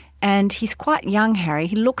 and he's quite young, Harry.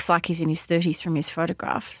 He looks like he's in his 30s from his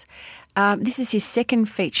photographs. This is his second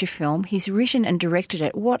feature film. He's written and directed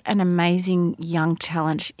it. What an amazing young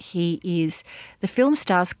talent he is. The film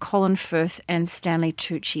stars Colin Firth and Stanley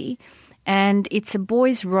Tucci, and it's a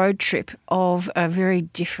boys' road trip of a very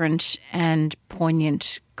different and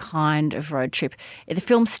poignant kind of road trip. The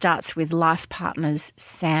film starts with life partners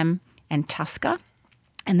Sam and Tusker,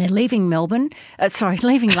 And they're leaving Melbourne.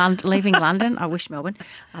 Leaving London. I wish Melbourne.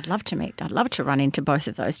 I'd love to run into both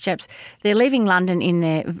of those chaps. They're leaving London in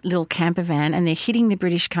their little camper van and they're hitting the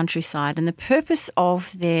British countryside. And the purpose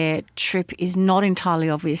of their trip is not entirely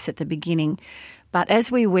obvious at the beginning. But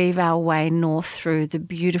as we weave our way north through the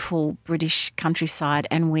beautiful British countryside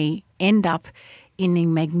and we end up in the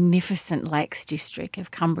magnificent Lakes district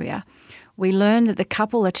of Cumbria, we learn that the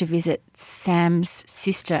couple are to visit Sam's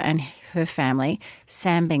sister and her family,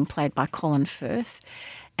 Sam being played by Colin Firth,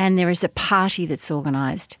 and there is a party that's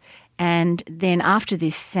organised. And then after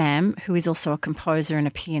this, Sam, who is also a composer and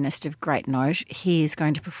a pianist of great note, he is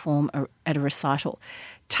going to perform at a recital.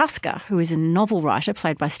 Tusker, who is a novel writer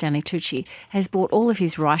played by Stanley Tucci, has bought all of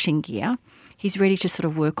his writing gear. He's ready to sort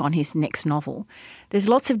of work on his next novel. There's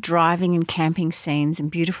lots of driving and camping scenes and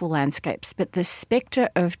beautiful landscapes, but the spectre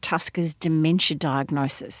of Tusker's dementia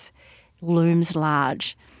diagnosis looms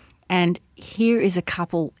large. And here is a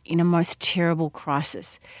couple in a most terrible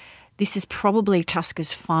crisis. This is probably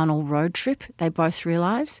Tusker's final road trip, they both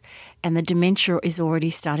realise, and the dementia is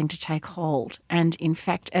already starting to take hold. And in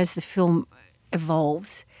fact, as the film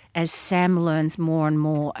evolves, as Sam learns more and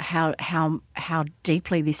more how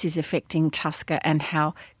deeply this is affecting Tusker and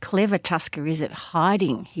how clever Tusker is at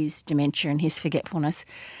hiding his dementia and his forgetfulness,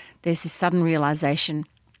 there's this sudden realisation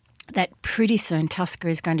that pretty soon Tusker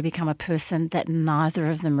is going to become a person that neither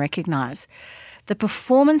of them recognise. The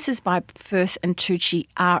performances by Firth and Tucci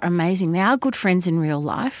are amazing. They are good friends in real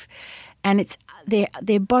life, and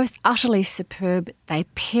they're both utterly superb. They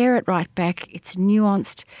pair it right back. It's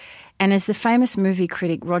nuanced. And as the famous movie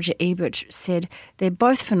critic Roger Ebert said, they're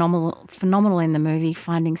both phenomenal in the movie,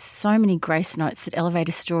 finding so many grace notes that elevate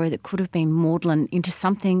a story that could have been maudlin into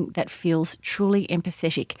something that feels truly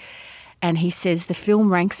empathetic. And he says the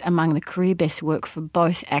film ranks among the career best work for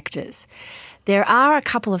both actors. There are a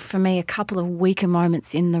couple of weaker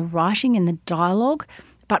moments in the writing and the dialogue,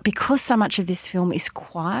 but because so much of this film is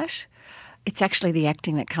quiet, it's actually the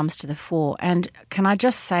acting that comes to the fore. And can I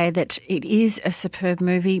just say that it is a superb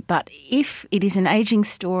movie, but if it is an ageing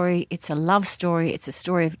story, it's a love story, it's a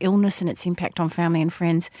story of illness and its impact on family and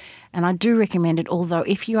friends. And I do recommend it, although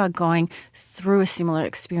if you are going through a similar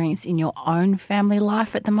experience in your own family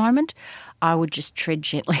life at the moment, I would just tread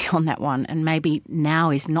gently on that one. And maybe now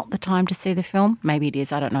is not the time to see the film. Maybe it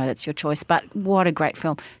is. I don't know. That's your choice. But what a great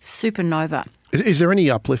film. Supernova. Is there any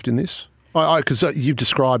uplift in this? Because you've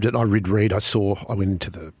described it, I went into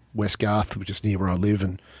the West Garth, which is near where I live,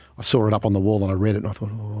 and I saw it up on the wall and I read it and I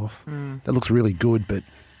thought, that looks really good, but...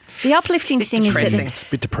 The uplifting thing is that... It's a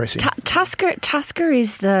bit depressing. Tusker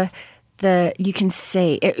is the you can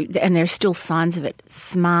see, and there are still signs of it,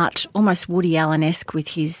 smart, almost Woody Allen-esque with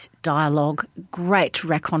his dialogue, great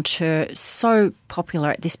raconteur, so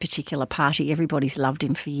popular at this particular party. Everybody's loved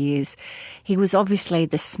him for years. He was obviously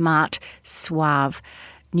the smart, suave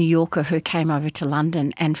New Yorker who came over to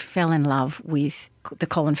London and fell in love with the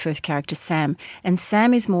Colin Firth character Sam. And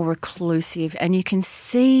Sam is more reclusive, and you can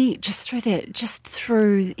see just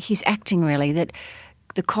through his acting really that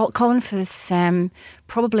the Colin Firth Sam,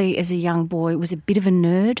 probably as a young boy, was a bit of a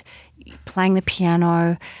nerd, playing the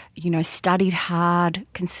piano, studied hard,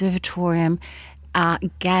 conservatorium,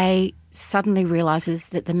 gay. Suddenly realises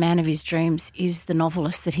that the man of his dreams is the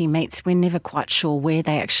novelist that he meets. We're never quite sure where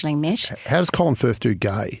they actually met. How does Colin Firth do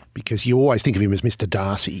gay? Because you always think of him as Mr.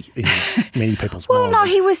 Darcy in many people's minds.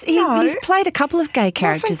 No, he's played a couple of gay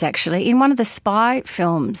characters actually. In one of the spy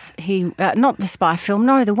films, not the spy film,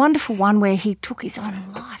 no, the wonderful one where he took his own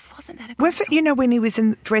life. Wasn't that a good film? when he was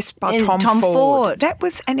dressed by Tom Ford? That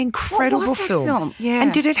was an incredible film. Yeah.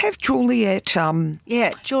 And did it have Juliet? Juliet.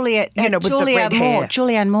 with the red hair.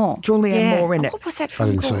 Julianne Moore. Julianne Moore in it. What was that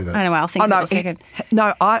film didn't called? see that. Anyway, I'll think of it in a second.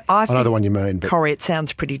 I know the one you mean. But... Corrie, it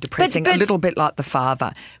sounds pretty depressing. But- a little bit like The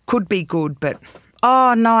Father. Could be good, but...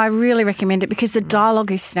 Oh, no, I really recommend it because the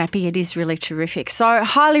dialogue is snappy. It is really terrific. So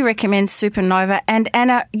highly recommend Supernova. And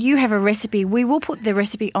Anna, you have a recipe. We will put the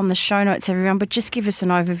recipe on the show notes, everyone, but just give us an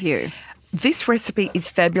overview. This recipe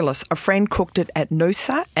is fabulous. A friend cooked it at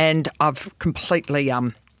Noosa and I've completely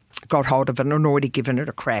got hold of it and already given it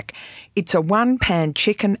a crack. It's a one-pan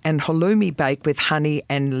chicken and halloumi bake with honey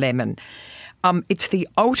and lemon. It's the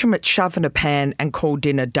ultimate shove in a pan and call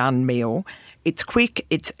dinner done meal. It's quick,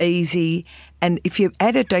 it's easy, and if you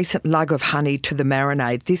add a decent lug of honey to the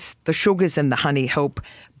marinade, the sugars and the honey help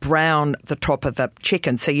brown the top of the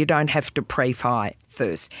chicken so you don't have to pre-fry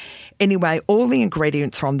first. Anyway, all the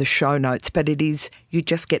ingredients are on the show notes, but you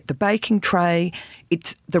just get the baking tray.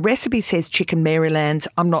 The recipe says chicken Marylands.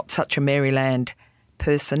 I'm not such a Maryland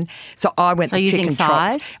person. So I went the using chicken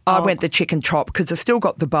thighs? chops. I went the chicken chop because it's still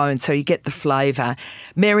got the bone, so you get the flavour.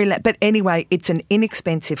 Maryland, but anyway, it's an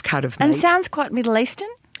inexpensive cut of meat. And sounds quite Middle Eastern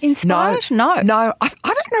inspired? No. I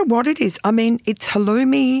don't know what it is. I mean, it's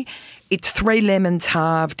halloumi, it's 3 lemons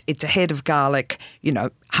halved, it's a head of garlic,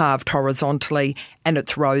 halved horizontally, and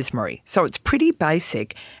it's rosemary. So it's pretty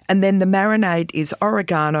basic. And then the marinade is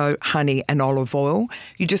oregano, honey, and olive oil.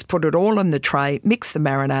 You just put it all in the tray, mix the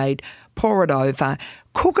marinade, pour it over,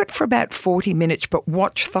 cook it for about 40 minutes, but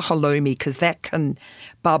watch the halloumi because that can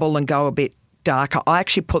bubble and go a bit darker. I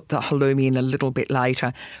actually put the halloumi in a little bit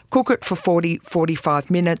later. Cook it for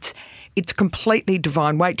 45 minutes. It's completely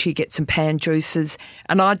divine. Wait till you get some pan juices.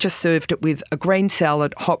 And I just served it with a green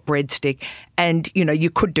salad, hot breadstick, and,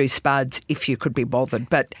 you could do spuds if you could be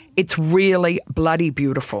bothered. But it's really bloody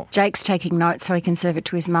beautiful. Jake's taking notes so he can serve it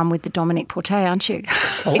to his mum with the Dominic Porté, aren't you?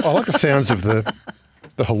 I like the sounds of the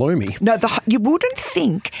halloumi. No, you wouldn't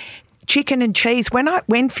think chicken and cheese.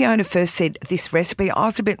 When Fiona first said this recipe, I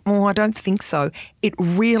was a bit, I don't think so. It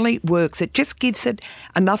really works. It just gives it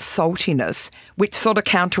enough saltiness, which sort of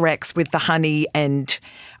counteracts with the honey and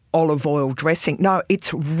olive oil dressing. No,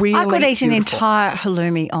 it's really I could eat beautiful. an entire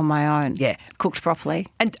halloumi on my own. Yeah. Cooked properly.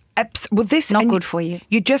 And this not good for you.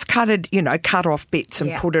 You just cut off bits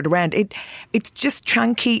and put it around. It's just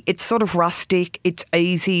chunky. It's sort of rustic. It's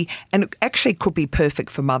easy, and it actually could be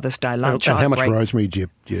perfect for Mother's Day lunch. And how much rosemary do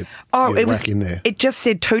you whack in there? It just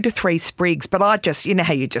said 2 to 3 sprigs, but I just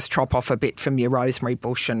how you just chop off a bit from your rosemary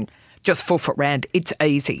bush and just fluff it round. It's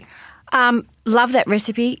easy. Love that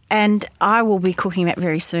recipe, and I will be cooking that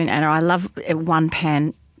very soon. And I love a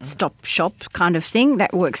one-pan stop shop kind of thing.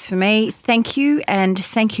 That works for me. Thank you, and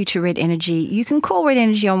thank you to Red Energy. You can call Red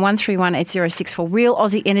Energy on 131 8064 for real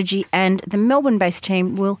Aussie energy, and the Melbourne-based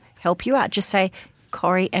team will help you out. Just say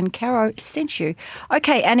Corrie and Caro sent you.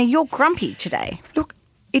 Okay, Anna, you're grumpy today. Look,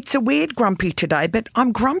 it's a weird grumpy today, but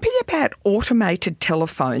I'm grumpy about automated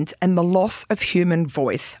telephones and the loss of human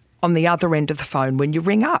voice on the other end of the phone when you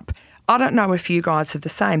ring up. I don't know if you guys are the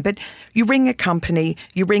same, but you ring a company,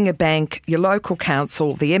 you ring a bank, your local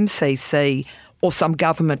council, the MCC, or some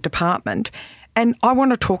government department, and I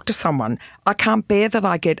want to talk to someone. I can't bear that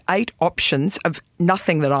I get 8 options of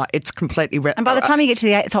nothing it's completely... And by the time you get to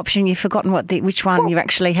the 8th option, you've forgotten which one you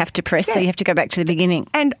actually have to press, so you have to go back to the beginning.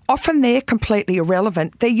 And often they're completely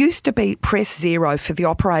irrelevant. There used to be press 0 for the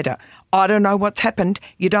operator. I don't know what's happened.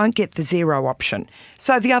 You don't get the 0 option.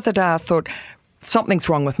 So the other day I thought, something's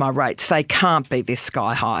wrong with my rates. They can't be this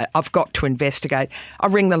sky high. I've got to investigate. I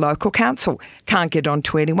ring the local council. Can't get on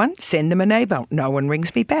to anyone. Send them an email. No one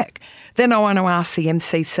rings me back. Then I want to ask the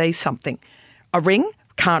MCC something. I ring.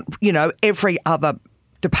 Can't, every other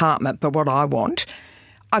department but what I want.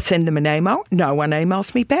 I send them an email. No one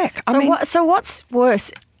emails me back. So what's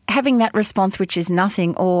worse, having that response which is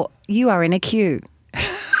nothing, or you are in a queue?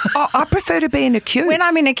 I prefer to be in a queue. When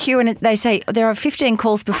I'm in a queue and they say there are 15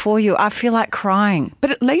 calls before you, I feel like crying. But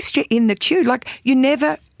at least you're in the queue. Like you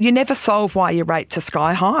never solve why your rates are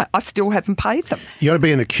sky high. I still haven't paid them. You got to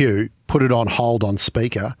be in the queue, put it on hold on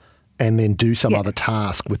speaker, and then do some other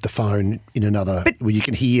task with the phone in another where you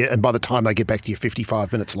can hear. And by the time they get back to you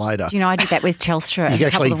 55 minutes later, I did that with Telstra you a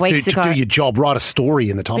couple of weeks ago. Do your job, write a story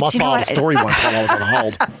in the time. But I filed a story once while I was on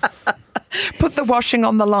hold. Put the washing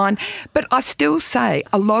on the line. But I still say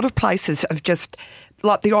a lot of places have just,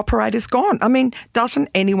 like the operator's gone. I mean, doesn't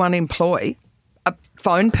anyone employ a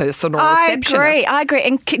phone person or receptionist? I agree.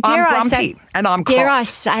 And I'm grumpy and I'm cross. Dare I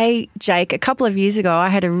say, Jake, a couple of years ago I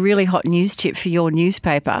had a really hot news tip for your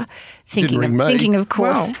newspaper. Thinking of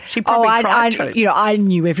course. Well, she probably tried to. I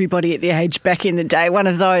knew everybody at the age back in the day, one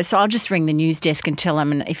of those. So I'll just ring the news desk and tell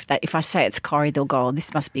them, and if I say it's Corrie, they'll go, oh,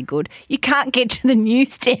 this must be good. You can't get to the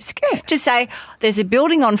news desk to say there's a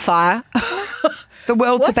building on fire. The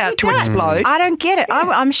world's about to explode. I don't get it. Yeah.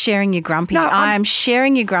 I'm sharing you grumpy. No, I am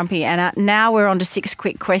sharing you grumpy. And now we're on to 6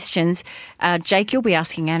 quick questions. Jake, you'll be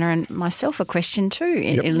asking Anna and myself a question too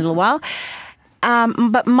in a little while.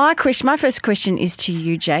 But my first question is to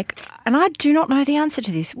you, Jake, and I do not know the answer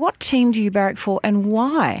to this. What team do you barrack for and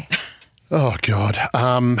why? Oh, God.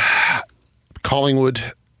 Collingwood,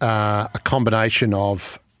 a combination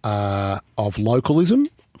of localism.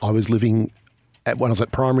 I was living when I was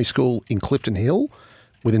at primary school in Clifton Hill,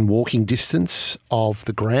 within walking distance of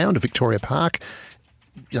the ground of Victoria Park.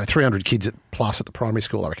 300 kids plus at the primary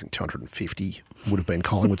school. I reckon 250 would have been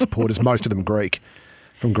Collingwood supporters, most of them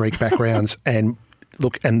from Greek backgrounds. And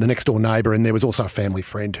look, and the next door neighbour, and there was also a family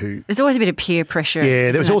friend who... There's always a bit of peer pressure.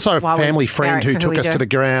 Yeah, there was also a family friend who took us to to the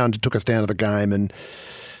ground, took us down to the game, and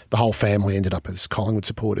the whole family ended up as Collingwood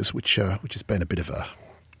supporters, which has been a bit of a,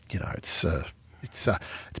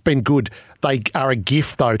 it's been good. They are a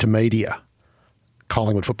gift, though, to media.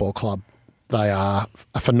 Collingwood Football Club. They are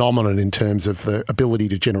a phenomenon in terms of the ability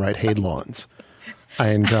to generate headlines.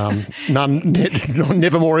 And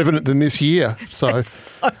never more evident than this year. So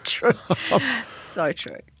true. So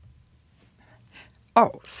true.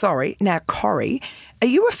 Oh, sorry. Now, Corrie, are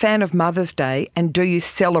you a fan of Mother's Day and do you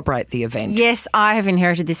celebrate the event? Yes, I have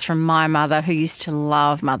inherited this from my mother who used to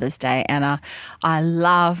love Mother's Day, and I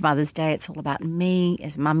love Mother's Day. It's all about me,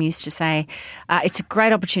 as Mum used to say. It's a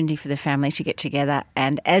great opportunity for the family to get together,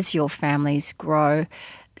 and as your families grow,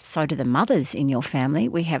 so do the mothers in your family.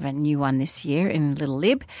 We have a new one this year in Little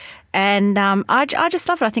Lib. And I just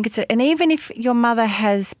love it. I think and even if your mother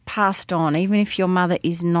has passed on, even if your mother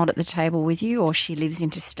is not at the table with you or she lives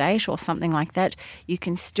interstate or something like that, you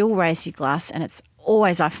can still raise your glass. And it's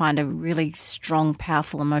always, I find, a really strong,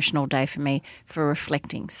 powerful, emotional day for me for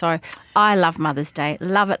reflecting. So I love Mother's Day.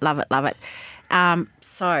 Love it, love it, love it.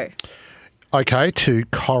 Okay, to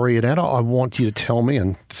Corrie and Anna, I want you to tell me,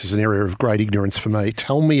 and this is an area of great ignorance for me,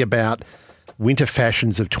 tell me about winter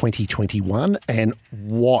fashions of 2021 and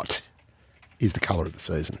what is the colour of the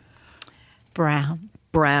season? Brown.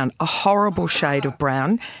 Brown, a horrible shade of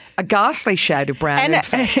brown, a ghastly shade of brown, in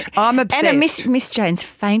fact. I'm obsessed. And Miss Jane's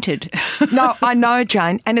fainted. No, I know,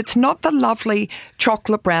 Jane, and it's not the lovely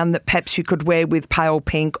chocolate brown that perhaps you could wear with pale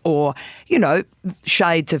pink or,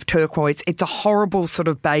 shades of turquoise. It's a horrible sort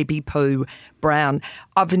of baby poo brown.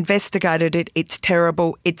 I've investigated it. It's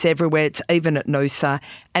terrible. It's everywhere. It's even at Noosa,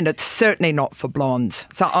 and it's certainly not for blondes.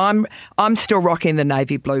 So I'm still rocking the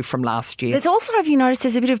navy blue from last year. There's also, have you noticed,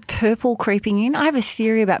 there's a bit of purple creeping in? I have a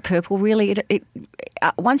theory about purple. Really,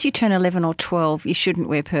 once you turn 11 or 12, you shouldn't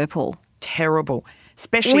wear purple. Terrible.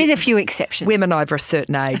 Especially with a few exceptions. Women over a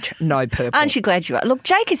certain age, no purple. Aren't you glad you are? Look,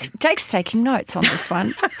 Jake's taking notes on this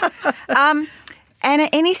one. Anna,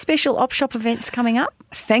 any special op shop events coming up?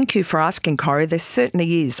 Thank you for asking, Corrie. There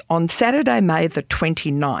certainly is. On Saturday, May the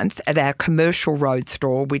 29th, at our Commercial Road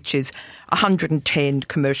store, which is 110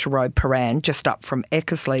 Commercial Road, Paran, just up from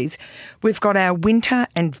Eckersley's, we've got our winter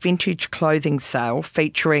and vintage clothing sale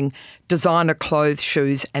featuring designer clothes,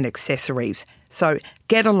 shoes and accessories. So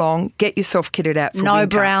get along, get yourself kitted out for no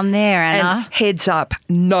winter. No brown there, Anna. And heads up,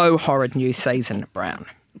 no horrid new season brown.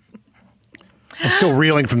 I'm still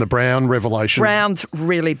reeling from the brown revelation. Brown's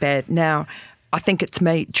really bad. Now, I think it's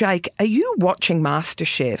me. Jake, are you watching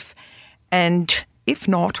MasterChef? And if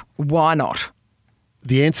not, why not?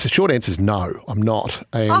 The short answer is no, I'm not.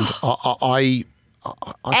 And I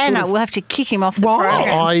Anna, we'll have to kick him off the program.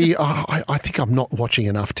 I think I'm not watching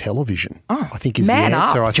enough television. I think is man the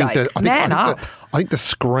answer. Up, I think the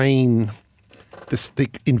screen, the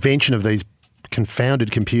invention of these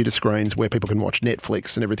confounded computer screens where people can watch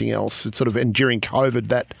Netflix and everything else. It's and during COVID,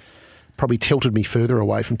 that probably tilted me further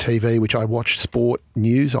away from TV, which I watch sport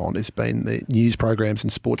news on. Has been the news programs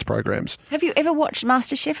and sports programs. Have you ever watched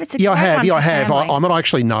MasterChef? It's a great one I have. Family. I don't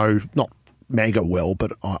actually know, not mega well,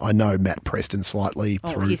 but I know Matt Preston slightly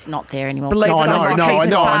through. He's not there anymore. I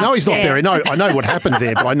know he's not there. I know what happened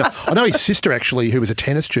there, but I know his sister actually, who was a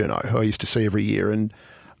tennis journo, who I used to see every year, and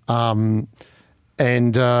I've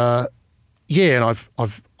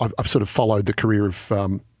sort of followed the career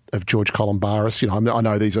of George Columbaris. I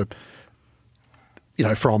know these are,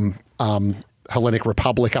 from Hellenic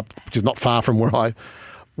Republic up, which is not far from where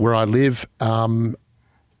I live.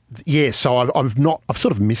 So I've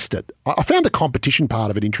sort of missed it. I found the competition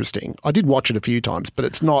part of it interesting. I did watch it a few times, but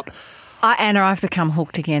it's not. Anna, I've become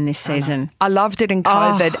hooked again this season. I loved it in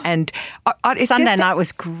COVID, and Sunday night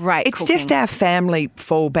was great. It's just our family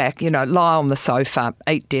fallback. Lie on the sofa,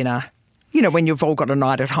 eat dinner. When you've all got a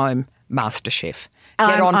night at home, MasterChef.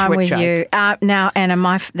 I'm with you. Now,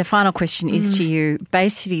 Anna, the final question is to you. Bay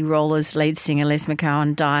City Rollers lead singer Les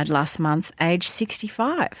McCowan died last month, aged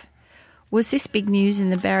 65. Was this big news in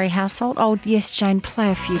the Barry household? Oh, yes, Jane,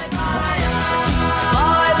 play a few.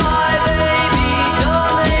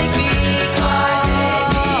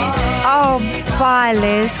 Bye,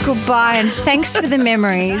 Les. Goodbye, and thanks for the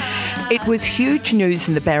memories. It was huge news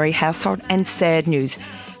in the Barry household and sad news.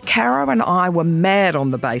 Caro and I were mad on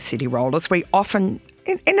the Bay City Rollers. We often,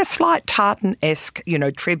 in a slight tartan-esque,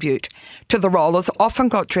 tribute to the Rollers, often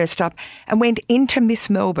got dressed up and went into Miss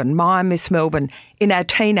Melbourne, my Miss Melbourne, in our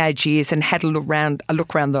teenage years and had a look around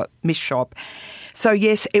the Miss shop. So,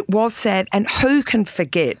 yes, it was sad. And who can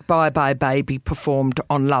forget Bye Bye Baby performed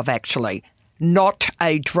on Love Actually? Not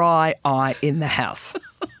a dry eye in the house.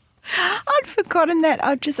 I'd forgotten that.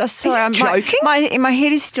 Sorry, joking? my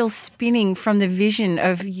head is still spinning from the vision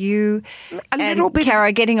of you and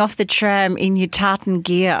Cara getting off the tram in your tartan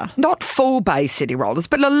gear. Not full Bay City rollers,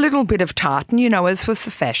 but a little bit of tartan, as was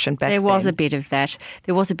the fashion back then. There was a bit of that.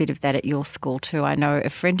 There was a bit of that at your school too. I know a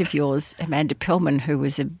friend of yours, Amanda Pellman, who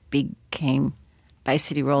was a big, keen Bay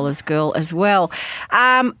City Rollers girl as well.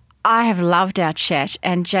 I have loved our chat.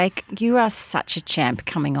 And Jake, you are such a champ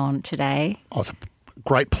coming on today. Oh, it's a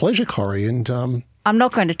great pleasure, Corrie. And I'm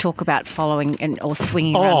not going to talk about following or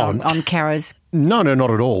swinging around on Cara's no,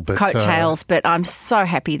 not at all. But coattails, but I'm so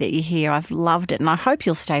happy that you're here. I've loved it. And I hope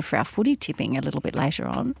you'll stay for our footy tipping a little bit later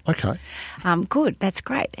on. Okay. Good. That's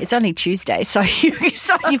great. It's only Tuesday, so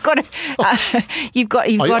you've got to. I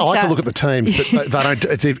like to look at the teams, but they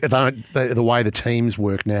don't. The way the teams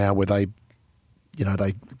work now, where they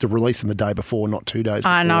to release them the day before, not 2 days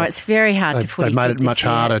before. I know, it's very hard to footy They've made tip it much this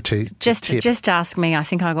year. harder to tip. Just ask me. I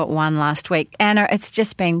think I got one last week. Anna, it's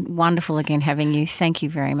just been wonderful again having you. Thank you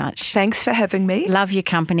very much. Thanks for having me. Love your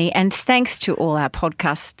company. And thanks to all our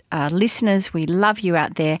podcast listeners. We love you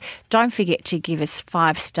out there. Don't forget to give us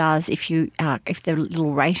 5 stars if the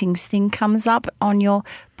little ratings thing comes up on your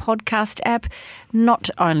podcast app. Not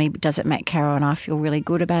only does it make Cara and I feel really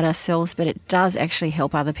good about ourselves, but it does actually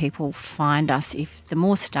help other people find us. If the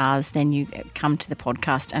more stars, then you come to the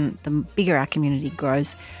podcast, and the bigger our community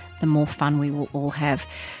grows, the more fun we will all have.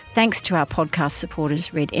 Thanks to our podcast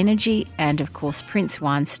supporters, Red Energy, and of course Prince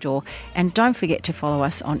Wine Store. And don't forget to follow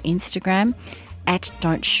us on Instagram at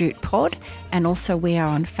Don't Shoot Pod, and also we are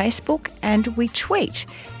on Facebook and we tweet.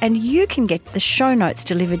 And you can get the show notes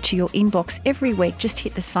delivered to your inbox every week. Just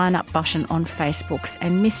hit the sign up button on Facebook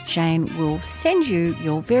and Miss Jane will send you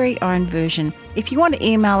your very own version. If you want to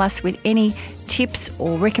email us with any tips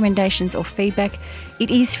or recommendations or feedback, it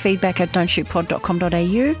is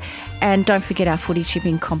feedback@don'tshootpod.com.au. And don't forget our footy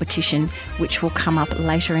tipping competition, which will come up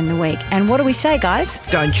later in the week. And what do we say, guys?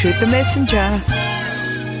 Don't shoot the messenger.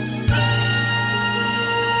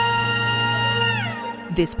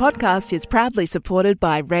 This podcast is proudly supported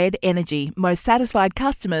by Red Energy. Most satisfied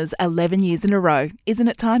customers 11 years in a row. Isn't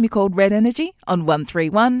it time you called Red Energy on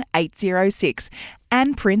 131 806?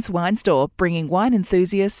 And Prince Wine Store, bringing wine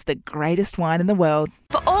enthusiasts the greatest wine in the world.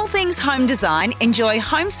 For all things home design, enjoy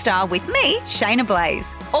Homestyle with me, Shayna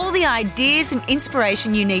Blaze. All the ideas and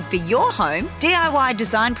inspiration you need for your home, DIY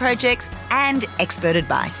design projects and expert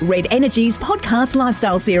advice. Red Energy's podcast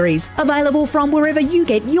lifestyle series, available from wherever you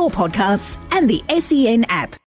get your podcasts and the SEN app.